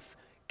life,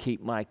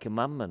 keep my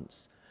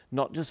commandments.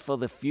 Not just for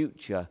the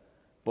future,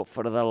 but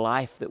for the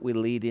life that we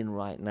lead in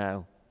right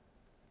now.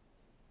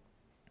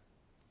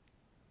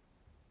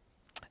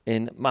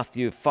 In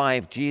Matthew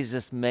 5,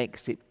 Jesus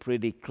makes it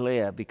pretty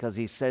clear, because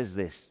he says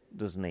this,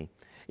 doesn't he?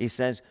 He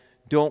says,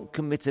 don't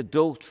commit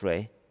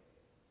adultery.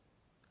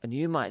 And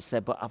you might say,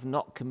 but I've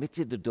not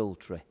committed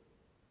adultery.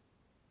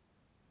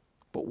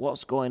 But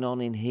what's going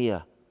on in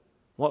here?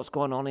 What's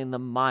going on in the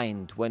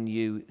mind when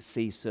you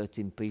see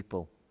certain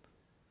people?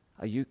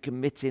 Are you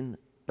committing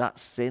that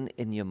sin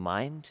in your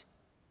mind?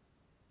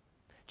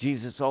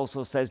 Jesus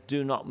also says,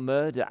 do not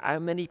murder. How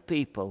many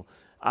people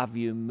have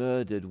you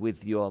murdered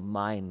with your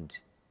mind?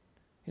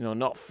 You know,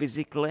 not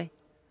physically,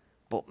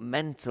 but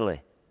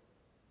mentally.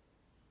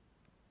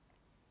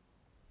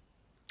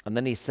 And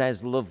then he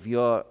says, love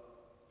your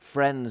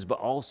friends, but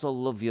also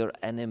love your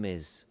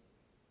enemies.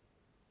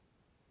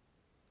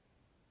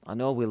 I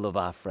know we love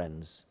our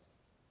friends,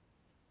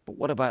 but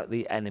what about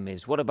the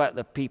enemies? What about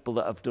the people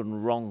that have done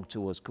wrong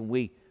to us? Can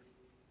we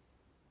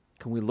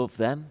love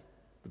them?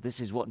 But this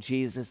is what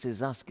Jesus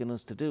is asking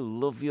us to do.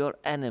 Love your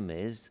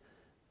enemies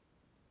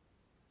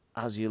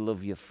as you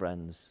love your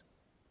friends.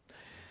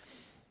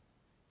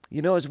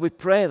 You know, as we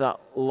pray that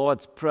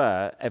Lord's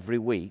Prayer every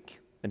week,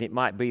 and it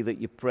might be that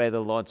you pray the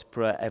Lord's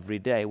Prayer every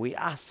day, we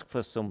ask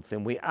for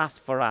something. We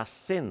ask for our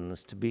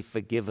sins to be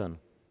forgiven.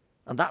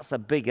 And that's a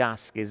big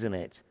ask, isn't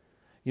it?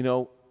 You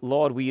know,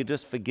 Lord, will you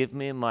just forgive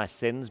me in my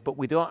sins? But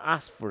we don't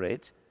ask for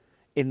it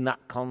in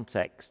that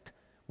context.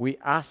 We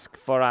ask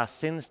for our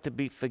sins to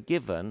be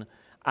forgiven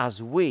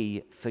as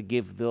we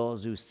forgive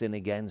those who sin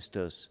against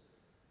us.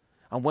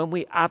 And when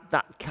we add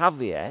that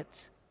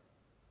caveat,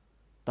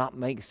 that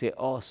makes it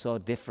all so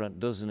different,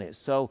 doesn't it?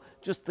 So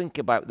just think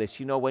about this.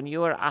 You know, when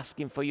you are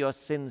asking for your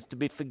sins to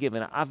be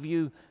forgiven, have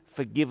you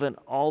forgiven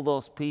all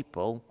those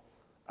people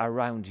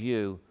around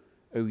you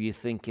who you're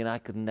thinking, I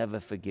could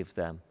never forgive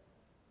them?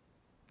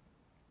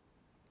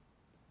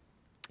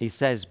 He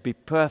says, be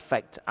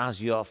perfect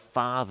as your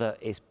Father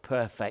is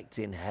perfect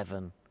in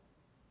heaven.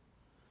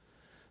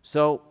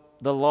 So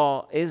the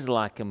law is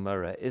like a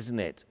mirror, isn't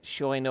it?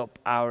 Showing up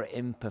our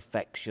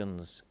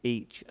imperfections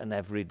each and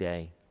every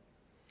day.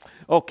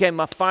 Okay,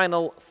 my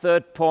final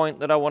third point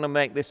that I want to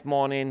make this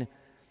morning,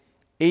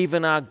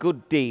 even our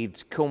good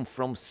deeds come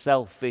from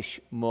selfish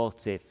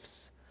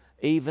motives.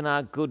 Even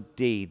our good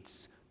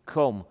deeds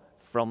come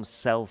from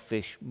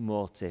selfish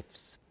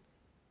motives.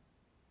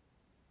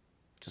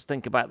 Just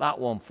think about that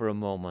one for a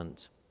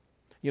moment.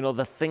 You know,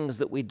 the things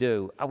that we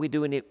do, are we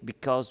doing it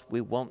because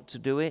we want to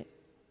do it?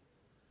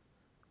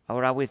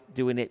 Or are we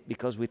doing it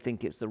because we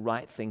think it's the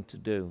right thing to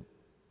do?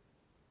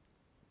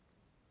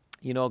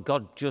 You know,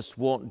 God just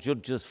won't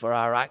judge us for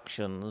our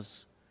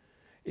actions.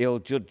 He'll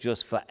judge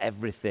us for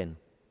everything.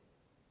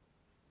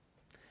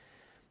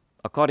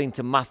 According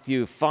to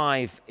Matthew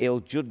 5, he'll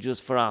judge us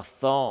for our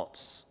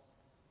thoughts.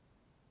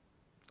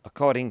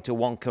 According to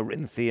 1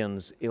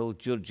 Corinthians, he'll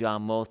judge our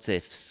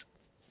motives.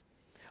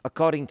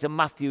 According to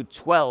Matthew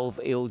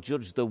 12, he'll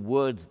judge the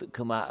words that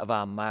come out of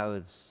our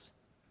mouths.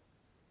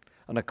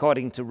 And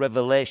according to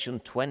Revelation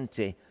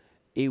 20,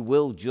 he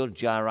will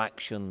judge our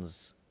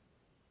actions.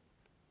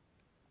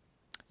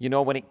 You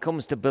know, when it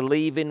comes to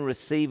believing,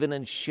 receiving,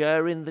 and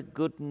sharing the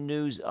good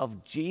news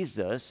of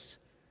Jesus,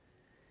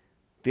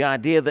 the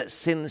idea that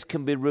sins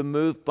can be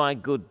removed by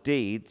good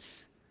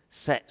deeds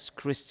sets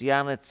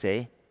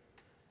Christianity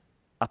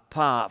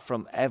apart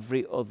from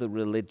every other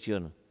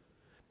religion.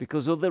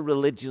 Because other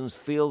religions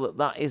feel that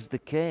that is the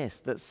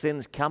case, that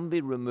sins can be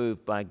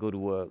removed by good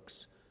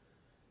works.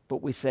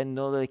 But we say,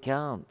 no, they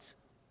can't.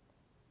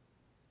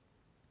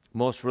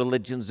 Most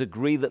religions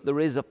agree that there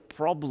is a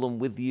problem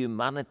with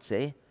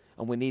humanity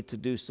and we need to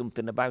do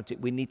something about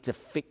it. We need to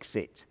fix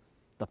it.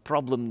 The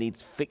problem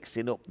needs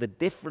fixing up. The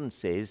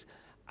difference is,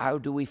 how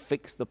do we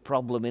fix the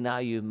problem in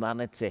our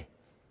humanity?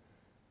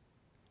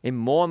 In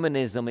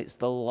Mormonism, it's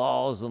the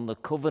laws and the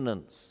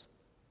covenants.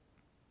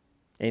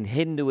 In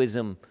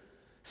Hinduism,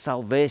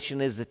 salvation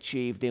is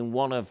achieved in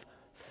one of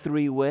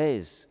three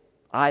ways,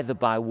 either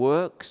by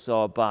works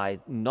or by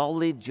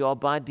knowledge or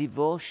by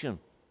devotion.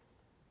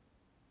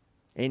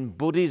 In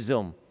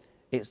Buddhism,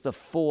 it's the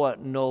Four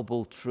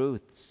Noble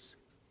Truths.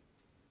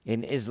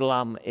 In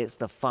Islam, it's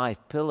the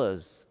 5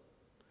 pillars.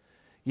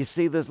 You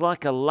see, there's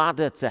like a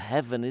ladder to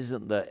heaven,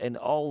 isn't there, in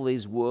all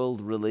these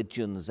world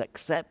religions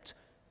except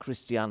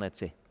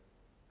Christianity.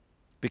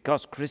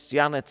 Because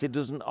Christianity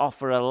doesn't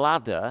offer a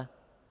ladder,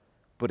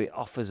 but it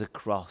offers a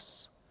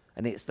cross.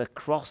 And it's the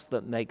cross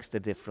that makes the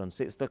difference.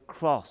 It's the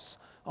cross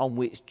on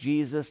which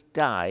Jesus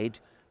died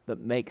that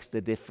makes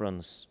the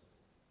difference.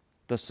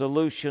 The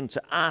solution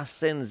to our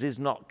sins is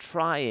not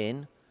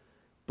trying,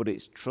 but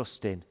it's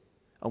trusting.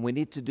 And we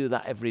need to do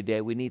that every day.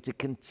 We need to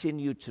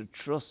continue to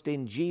trust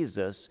in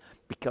Jesus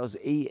because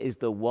he is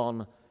the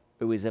one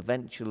who is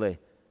eventually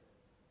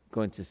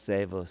going to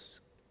save us.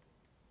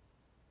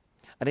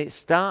 And it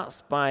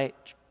starts by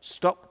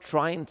stop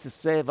trying to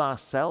save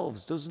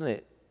ourselves, doesn't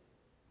it?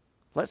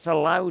 Let's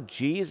allow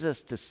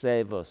Jesus to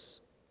save us.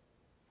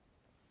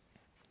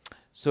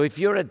 So if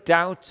you're a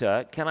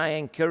doubter, can I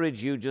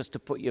encourage you just to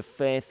put your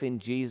faith in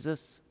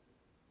Jesus?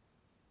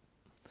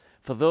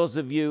 For those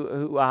of you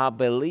who are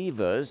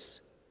believers,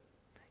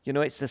 you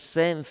know, it's the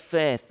same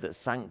faith that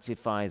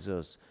sanctifies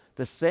us.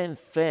 The same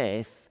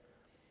faith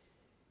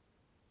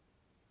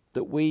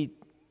that we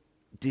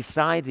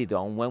decided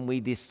on when we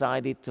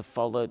decided to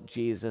follow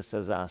Jesus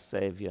as our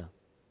Savior.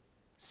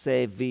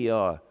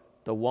 Savior,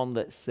 the one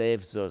that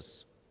saves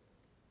us.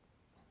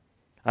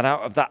 And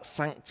out of that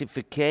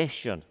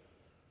sanctification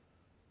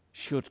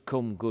should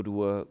come good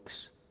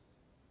works.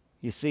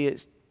 You see,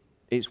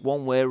 it's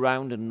one way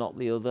around and not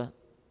the other.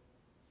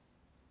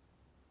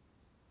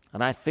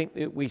 And I think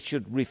that we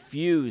should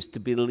refuse to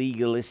be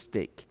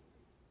legalistic.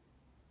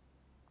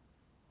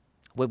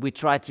 When we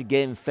try to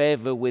gain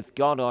favor with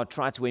God or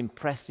try to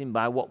impress him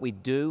by what we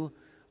do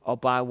or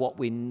by what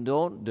we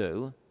don't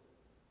do,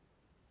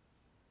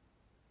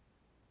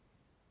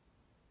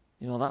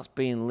 you know, that's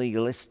being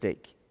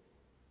legalistic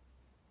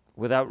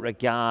without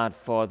regard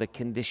for the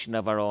condition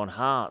of our own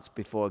hearts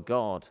before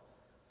God.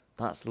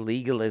 That's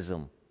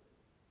legalism.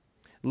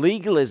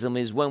 Legalism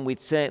is when we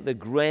take the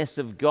grace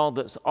of God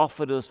that's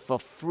offered us for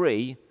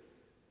free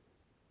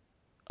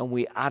and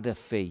we add a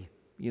fee.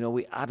 You know,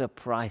 we add a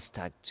price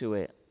tag to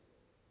it.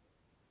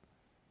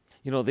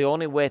 You know, the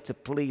only way to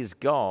please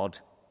God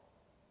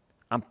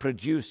and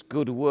produce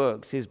good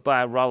works is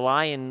by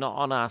relying not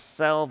on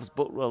ourselves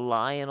but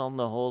relying on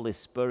the Holy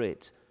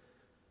Spirit.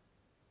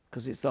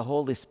 Because it's the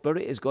Holy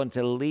Spirit is going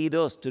to lead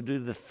us to do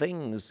the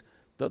things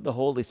that the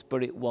Holy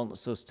Spirit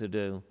wants us to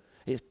do.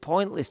 It's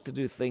pointless to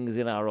do things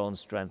in our own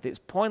strength. It's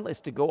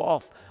pointless to go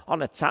off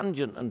on a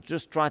tangent and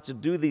just try to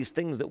do these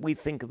things that we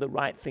think are the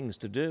right things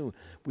to do.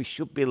 We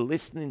should be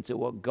listening to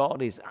what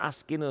God is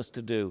asking us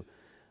to do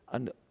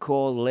and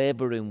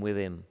co-laboring with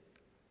him.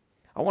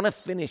 I want to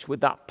finish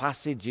with that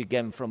passage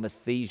again from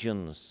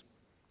Ephesians.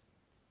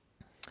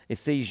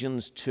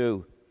 Ephesians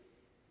 2.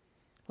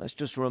 Let's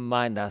just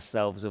remind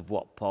ourselves of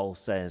what Paul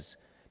says.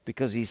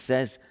 Because he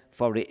says,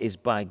 "For it is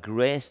by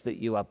grace that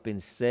you have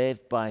been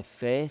saved by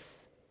faith,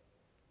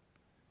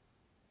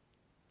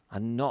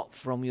 and not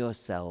from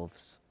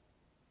yourselves.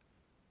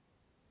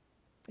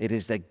 It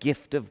is the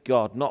gift of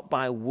God, not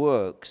by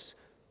works,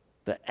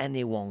 that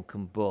anyone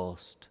can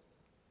boast.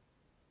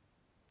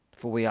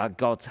 For we are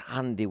God's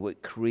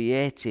handiwork,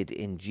 created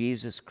in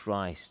Jesus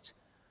Christ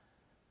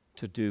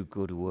to do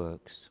good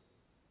works,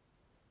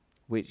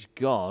 which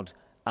God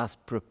has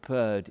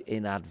prepared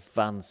in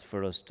advance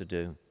for us to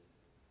do."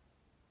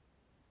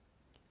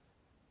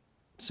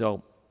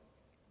 So,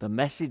 the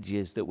message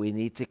is that we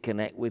need to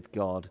connect with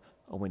God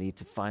and we need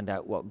to find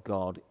out what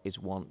God is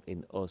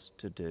wanting us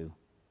to do.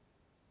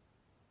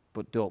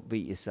 But don't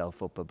beat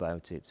yourself up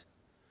about it.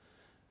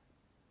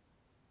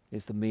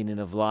 It's the meaning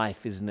of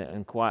life, isn't it?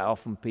 And quite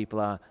often people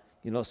are,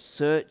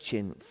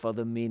 searching for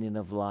the meaning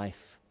of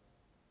life.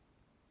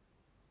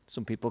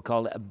 Some people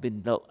call it a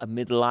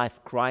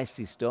midlife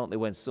crisis, don't they?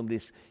 When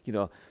somebody's,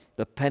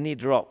 the penny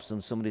drops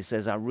and somebody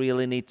says, "I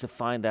really need to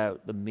find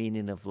out the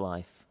meaning of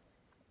life."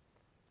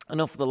 I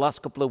know for the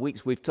last couple of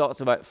weeks we've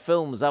talked about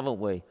films, haven't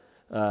we?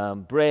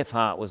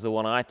 Braveheart was the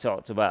one I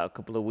talked about a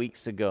couple of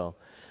weeks ago.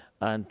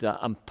 And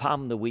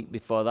Pam, the week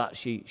before that,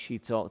 she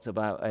talked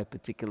about a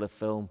particular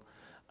film.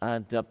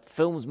 And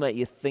films make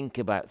you think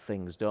about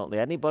things, don't they?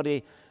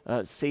 Anybody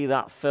see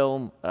that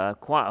film?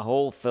 Quite a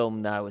whole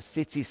film now,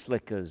 City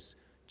Slickers.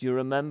 Do you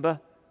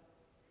remember?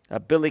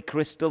 Billy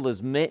Crystal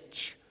as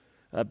Mitch,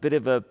 a bit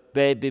of a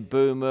baby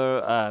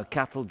boomer,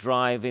 cattle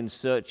drive in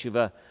search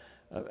of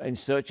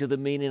the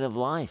meaning of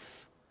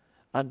life.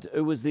 And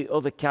who was the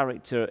other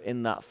character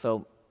in that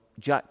film?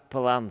 Jack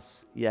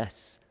Palance.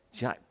 Yes,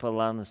 Jack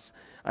Palance.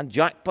 And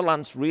Jack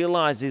Palance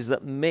realizes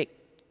that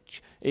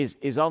Mitch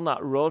is on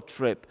that road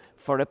trip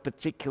for a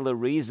particular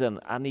reason,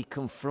 and he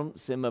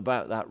confronts him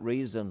about that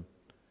reason.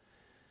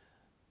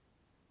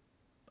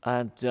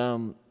 And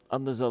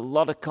there's a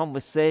lot of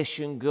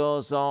conversation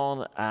goes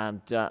on,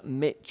 and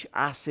Mitch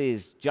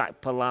asks Jack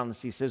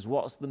Palance, he says,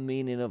 what's the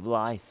meaning of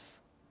life?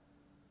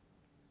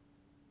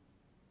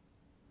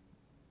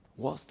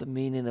 What's the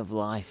meaning of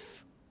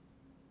life?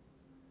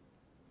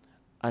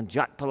 And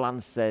Jack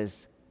Palance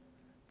says,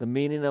 the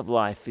meaning of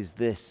life is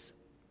this.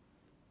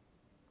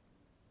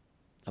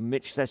 And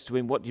Mitch says to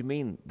him, what do you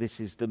mean this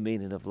is the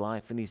meaning of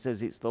life? And he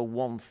says, it's the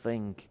one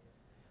thing.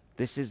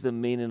 This is the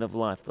meaning of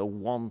life, the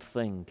one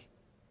thing.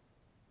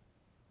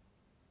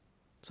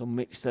 So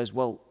Mitch says,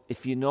 well,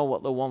 if you know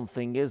what the one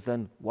thing is,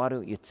 then why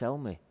don't you tell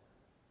me?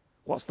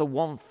 What's the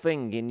one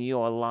thing in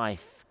your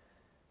life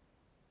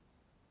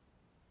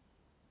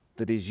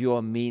that is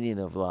your meaning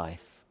of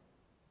life?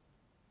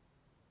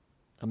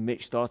 And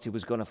Mitch thought he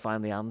was going to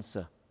find the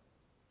answer.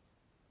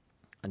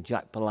 And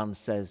Jack Palance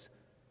says,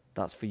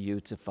 that's for you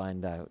to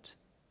find out.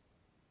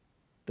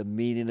 The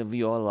meaning of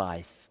your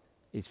life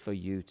is for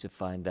you to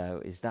find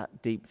out. Is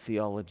that deep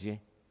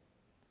theology?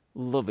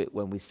 Love it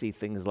when we see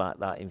things like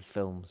that in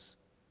films.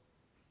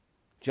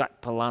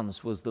 Jack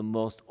Palance was the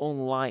most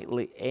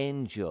unlikely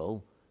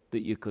angel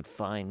that you could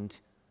find,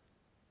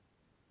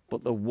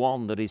 but the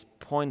one that is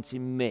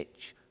pointing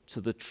Mitch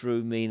to the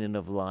true meaning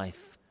of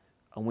life.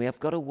 And we have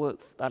got to work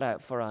that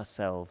out for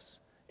ourselves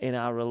in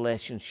our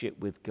relationship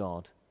with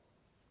God.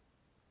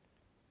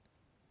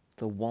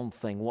 The one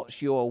thing,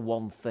 what's your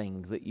one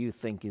thing that you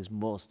think is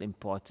most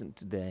important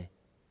today?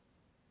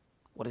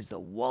 What is the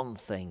one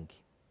thing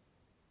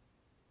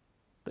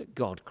that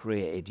God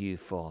created you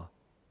for?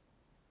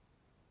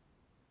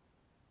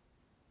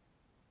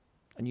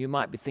 And you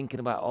might be thinking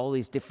about all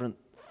these different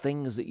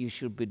things that you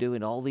should be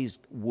doing, all these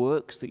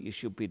works that you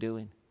should be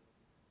doing.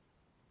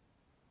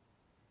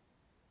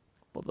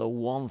 But the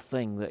one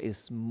thing that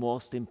is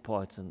most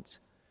important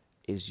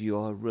is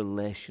your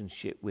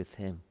relationship with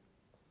Him.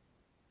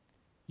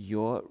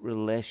 Your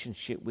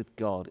relationship with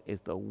God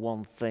is the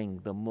one thing,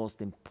 the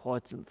most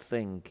important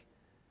thing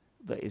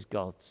that is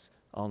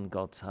on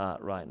God's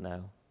heart right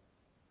now.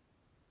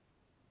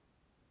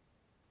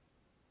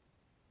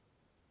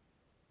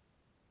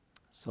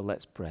 So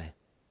let's pray.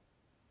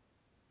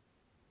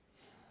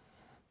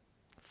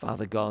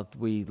 Father God,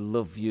 we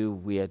love you,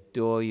 we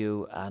adore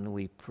you, and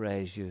we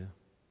praise you.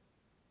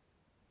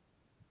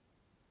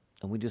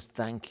 And we just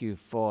thank you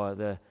for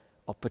the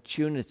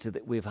opportunity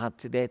that we've had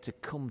today to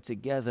come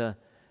together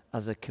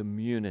as a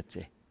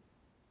community.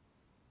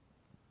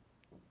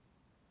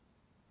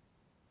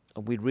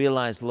 And we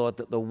realize, Lord,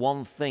 that the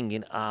one thing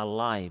in our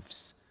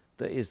lives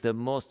that is the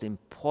most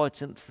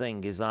important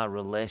thing is our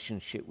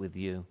relationship with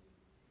you.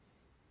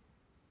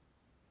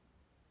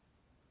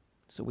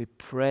 So we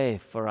pray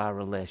for our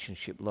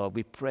relationship, Lord.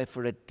 We pray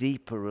for a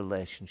deeper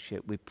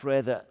relationship. We just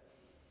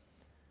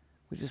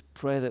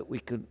pray that we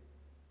can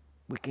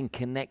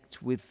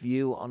connect with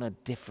you on a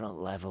different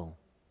level,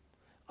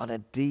 on a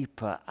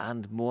deeper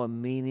and more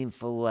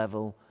meaningful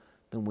level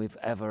than we've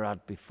ever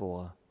had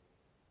before.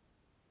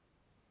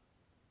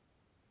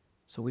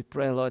 So we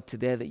pray, Lord,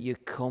 today that you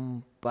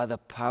come by the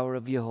power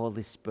of your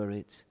Holy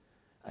Spirit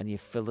and you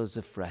fill us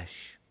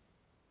afresh,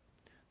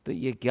 that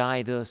you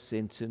guide us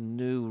into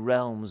new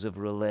realms of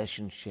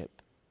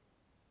relationship.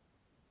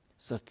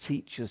 So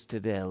teach us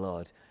today,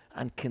 Lord,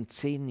 and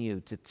continue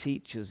to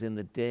teach us in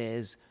the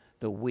days,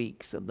 the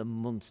weeks, and the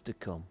months to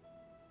come.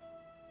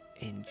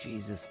 In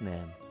Jesus'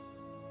 name.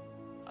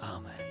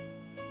 Amen.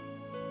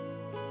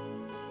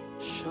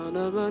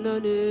 Shana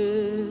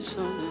manane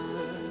sana.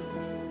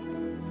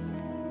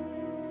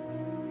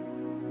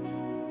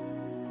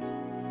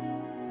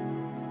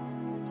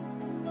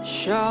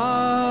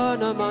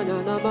 Shana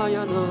manana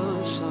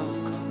mayana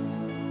saka.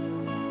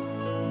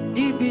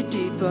 Dibi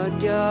diba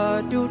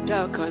dia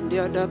duda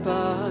kandia da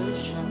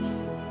pasha.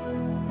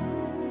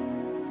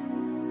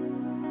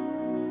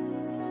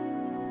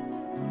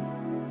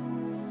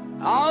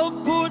 I'll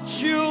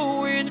put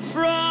you in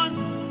front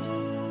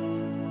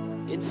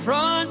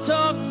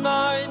of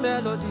my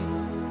melody.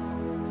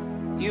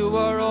 You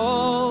are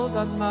all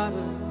that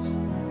matters.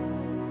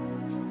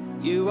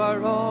 You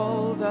are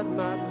all that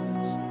matters.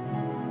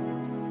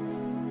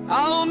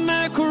 I'll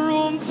make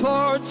room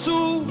for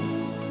two.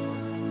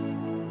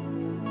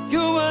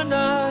 You and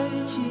I,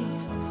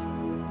 Jesus.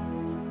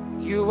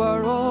 You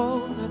are all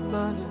that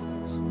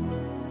matters.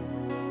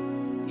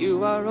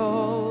 You are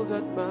all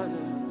that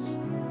matters.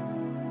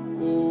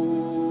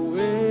 Oh,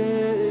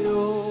 hey,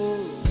 oh.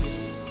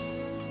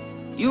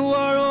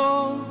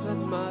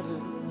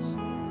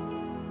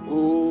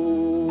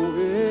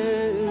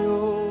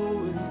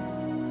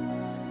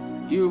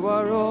 You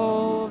are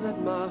all that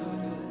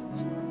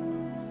matters.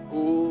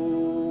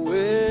 Oh,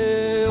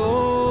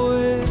 oh,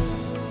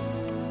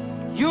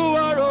 you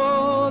are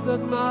all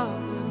that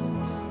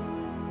matters.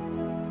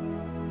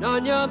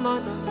 Nanya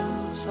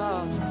mana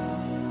sasa.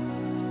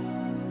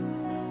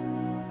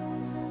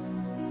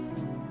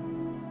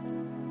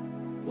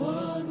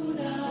 What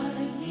would I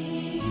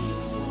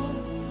live for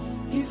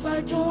if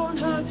I don't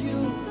have you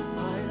in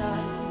my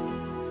life?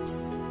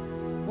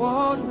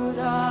 What would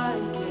I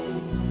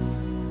gain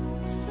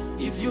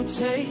if you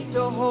take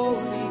the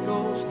Holy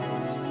Ghost?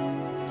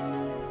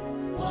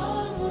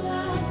 What would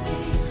I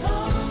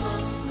become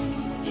of me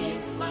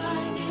if I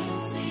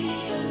didn't see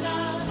your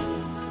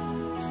light?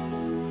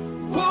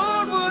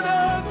 What would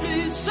I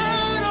be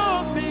said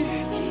of me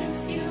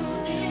If you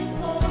didn't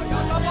hold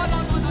my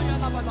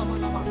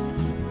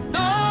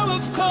now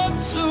I've come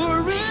to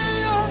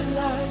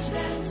realize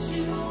hands,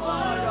 you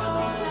are all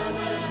I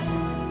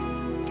am.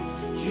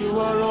 you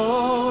are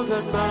all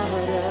that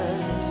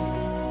matters.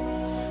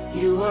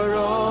 You are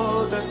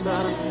all that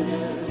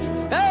matters.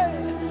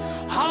 Hey,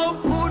 I'll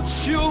put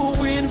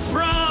you in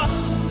front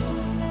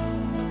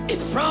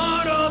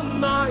of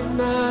my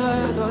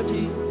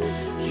melody.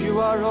 You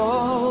are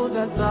all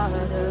that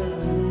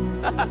matters.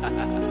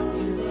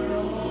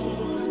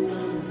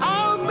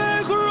 I'll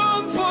make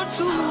room for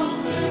two.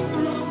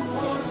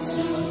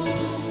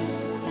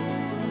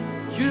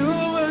 You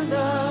and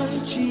I,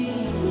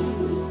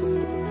 Jesus.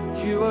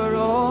 You are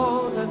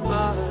all that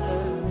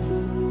matters.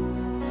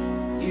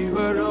 You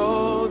are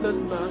all that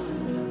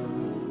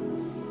matters.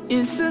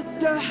 Is it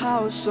the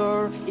house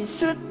or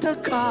is it the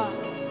car?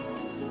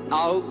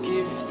 I'll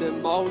give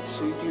them all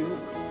to you.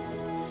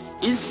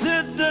 Is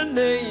it the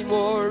name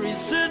or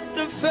is it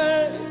the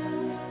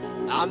fame?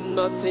 I'm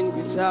nothing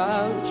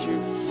without you.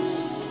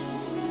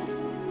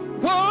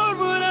 What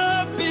would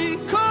I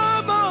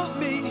become of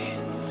me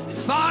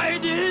if I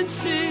didn't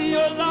see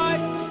your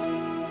light?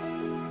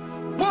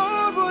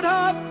 What would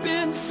have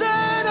been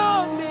said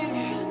of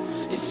me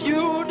if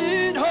you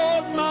didn't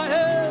hold my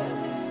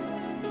hands?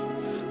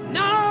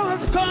 Now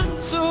I've come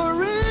to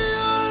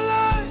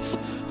realize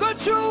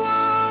that you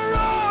are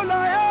all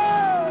I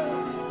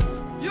am.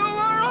 You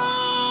are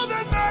all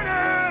that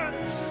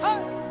matters.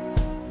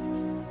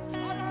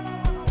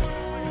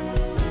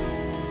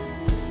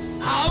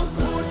 I'll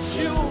put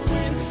you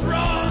in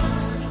front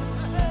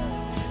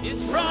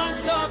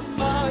of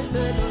my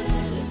melody.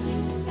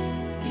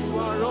 You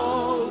are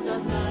all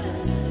that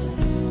matters.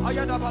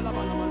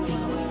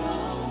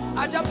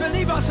 I just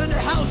believe us in the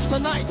house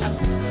tonight.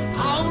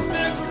 I'll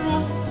make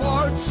room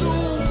for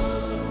two.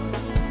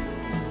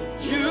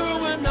 You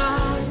and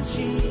I,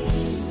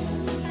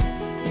 Jesus.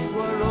 You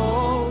are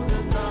all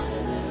that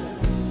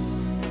matters.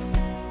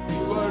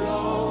 You are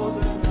all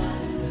that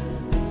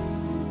matters.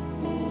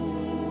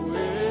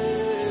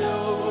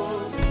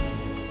 Oh,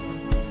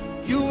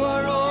 you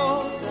are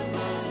all that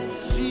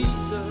matters,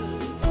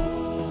 Jesus.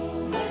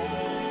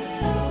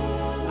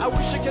 I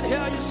wish I could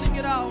hear you sing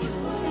it out.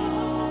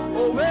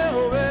 Oh, well,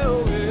 oh, well,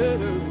 oh,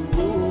 well.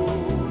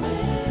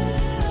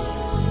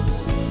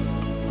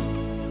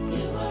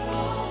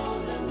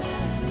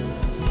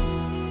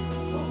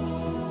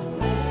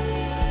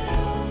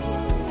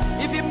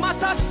 If it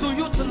matters to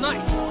you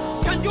tonight,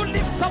 can you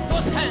lift up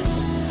those hands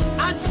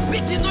and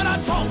speak in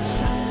other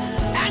tongues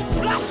and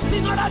blast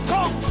in other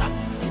tongues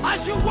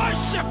as you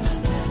worship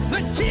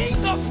the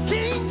King of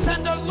Kings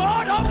and the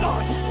Lord of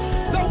Lords,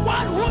 the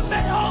one who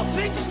made all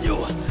things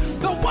new,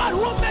 the one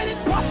who made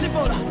it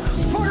possible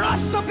for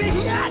us to be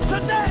here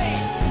today.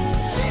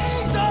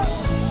 Jesus.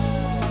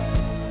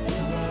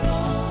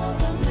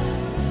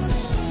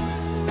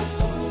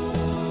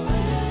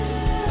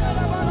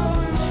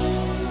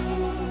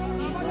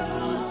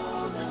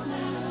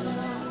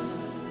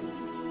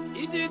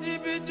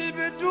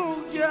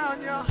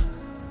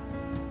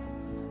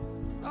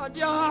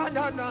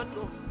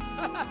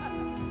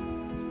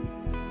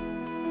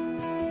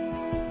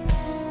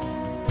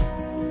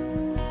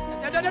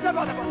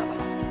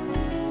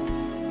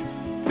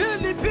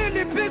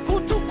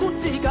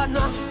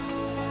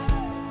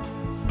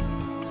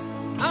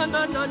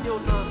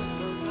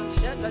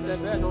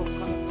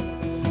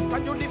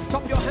 Can you lift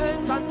up your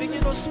hands and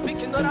begin to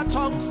speak in other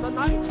tongues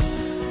tonight?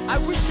 I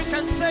wish you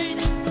can say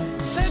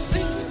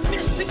things,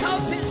 mystical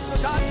things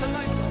to God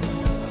tonight.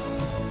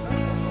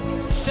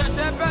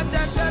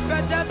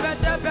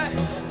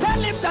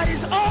 Tell him that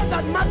is all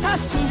that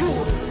matters to you.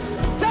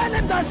 Tell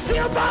him that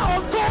silver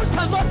or gold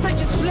cannot take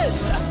his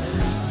place.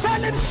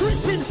 Tell him sweet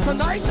things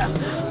tonight.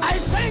 I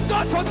thank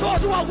God for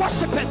those who are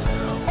worshiping.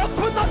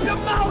 Open up your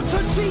mouth to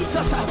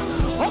Jesus.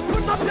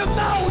 Open up your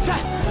mouth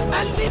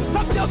and lift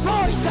up your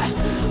voice.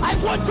 I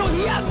want to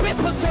hear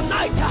people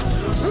tonight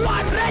who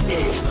are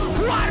ready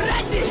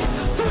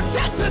to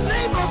take the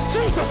name of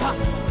Jesus.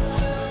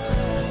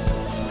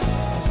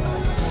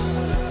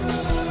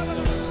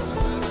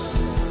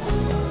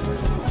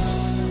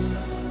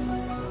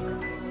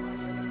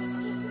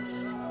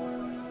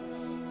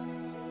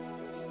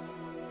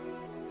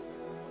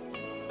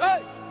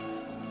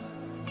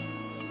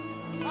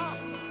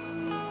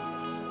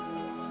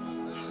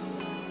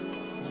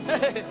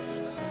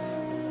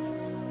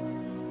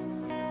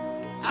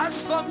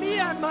 As for me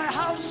and my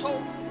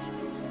household,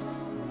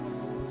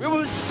 we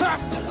will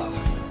serve the Lord.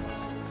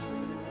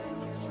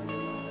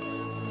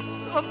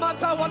 No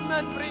matter what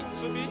men bring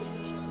to me.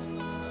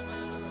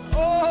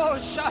 Oh,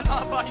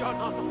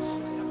 Shalabayonos.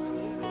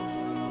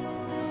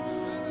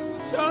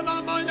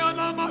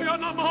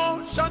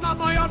 Shalamayanamayanamo.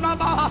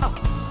 Shalamayanama.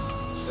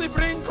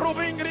 Sibring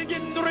Krubing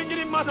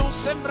Rigindring Mano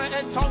Sembre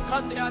and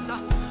Tonkandiana.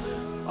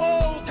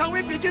 Oh, can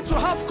we begin to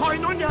have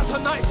koinonia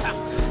tonight?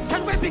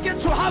 Can we begin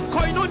to have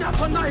koinonia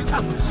tonight?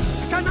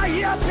 Can I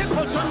hear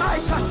people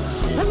tonight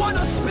who want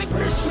to speak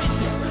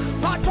mysteries?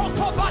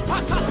 Patoko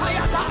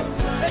Batakatayada.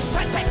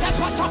 Esheteke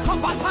Patoko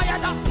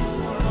Batayada.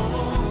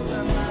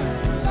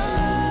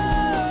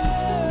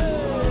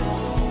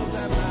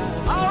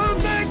 I'll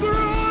make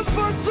room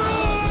for two.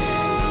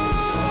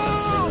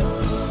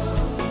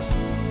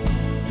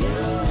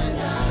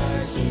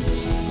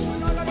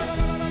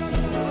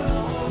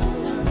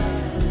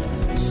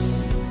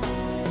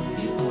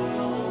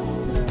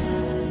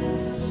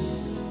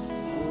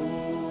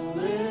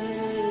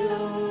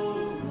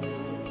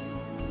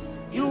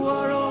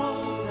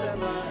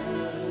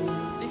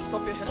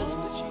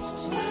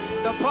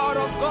 The power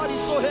of God is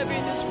so heavy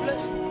in this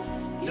place.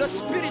 The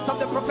spirit of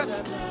the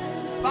prophetic.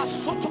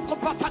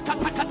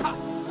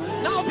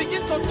 Now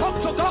begin to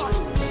talk to God.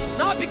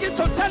 Now begin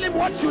to tell him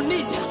what you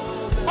need.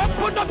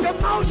 Open up your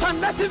mouth and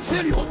let him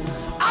fill you.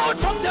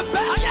 Out of the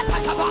belly,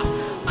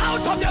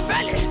 out of your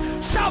belly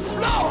shall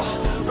flow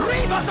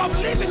rivers of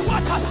living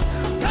waters.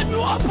 Can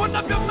you open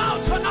up your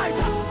mouth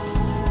tonight?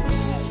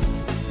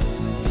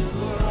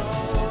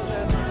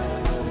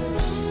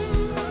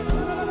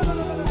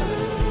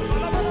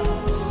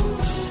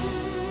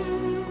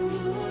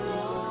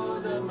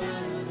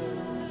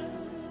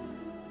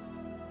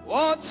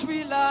 What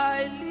will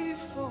I live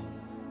for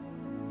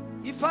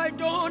if I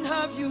don't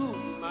have you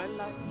in my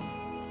life?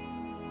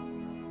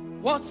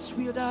 What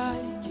will I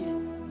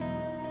give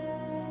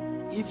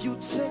if you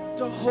take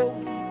the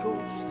Holy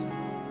Ghost?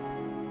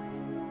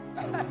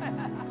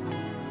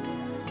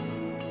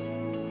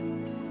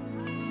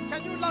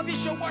 Can you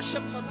lavish your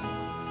worship tonight?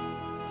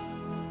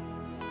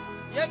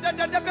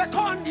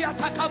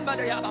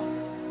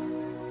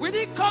 We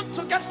didn't come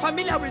to get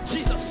familiar with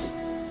Jesus.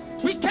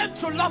 We came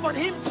to love on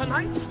him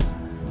tonight.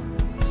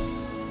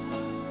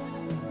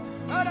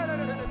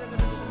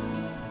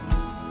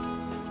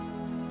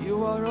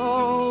 You are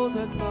all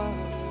that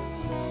matters.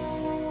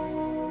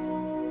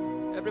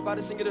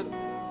 Everybody sing it.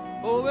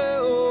 Oh,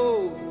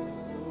 oh.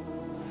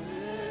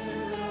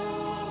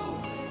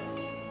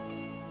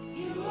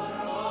 You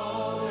are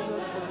all that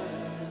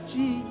matters.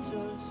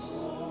 Jesus.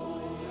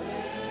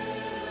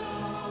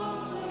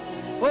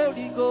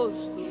 Holy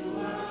Ghost.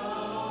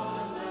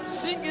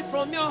 Sing it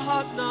from your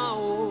heart now.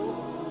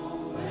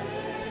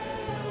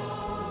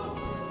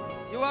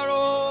 You are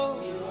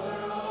all.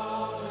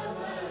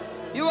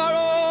 You are all. You are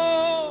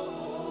all.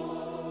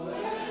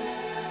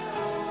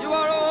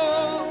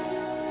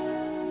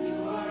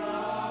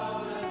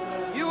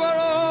 You are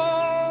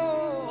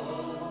all.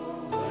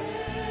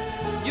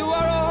 You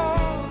are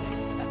all.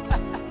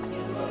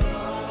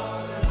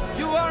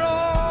 You are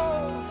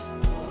all.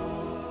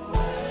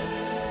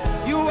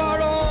 You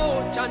are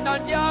all.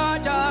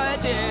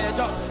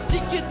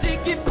 Tiki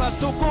tiki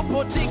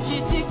patuko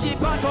tiki tiki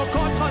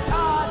patoko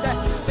totale.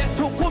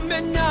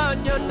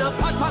 Betukumenanya na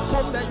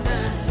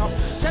patakomeneno.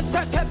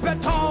 Sete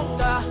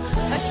kepetonga.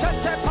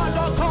 Sete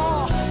paloko.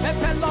 Hey,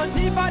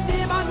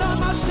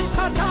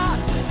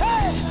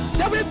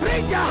 they will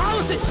bring their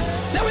houses,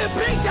 they will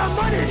bring their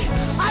money.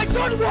 I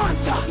don't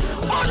want,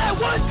 all I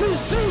want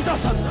is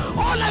Jesus. All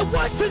I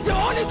want is the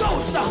Holy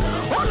Ghost.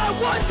 All I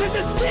want is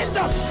this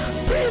kingdom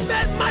be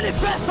made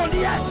manifest on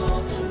the earth.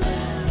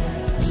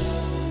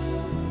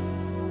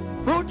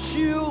 Put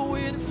you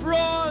in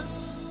front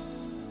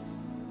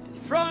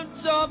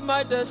of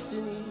my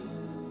destiny.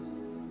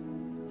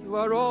 You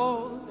are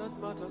all that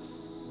matters.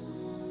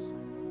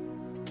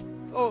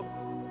 Oh,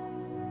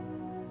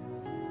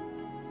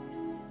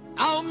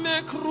 I'll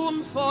make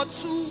room for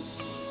two.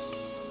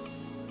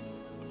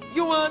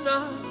 You and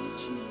I,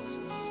 Jesus.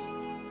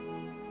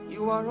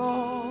 You are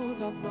all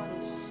that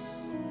matters.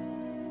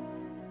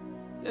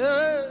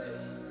 Hey.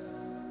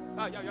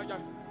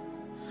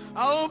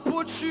 I'll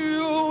put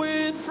you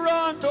in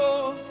front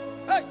of,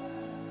 hey,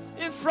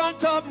 in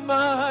front of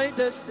my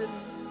destiny.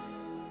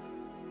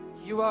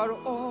 You are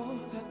all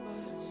that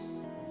matters.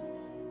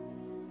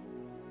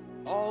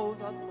 All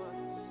that matters.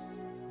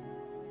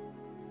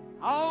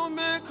 I'll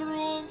make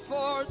room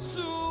for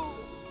two.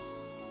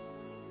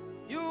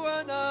 You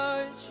and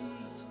I,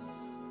 Jesus.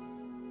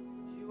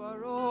 You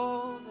are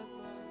all that matters.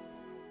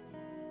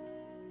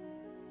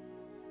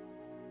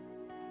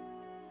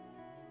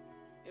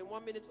 In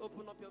 1 minute,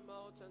 open up your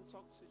mouth and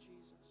talk to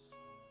Jesus.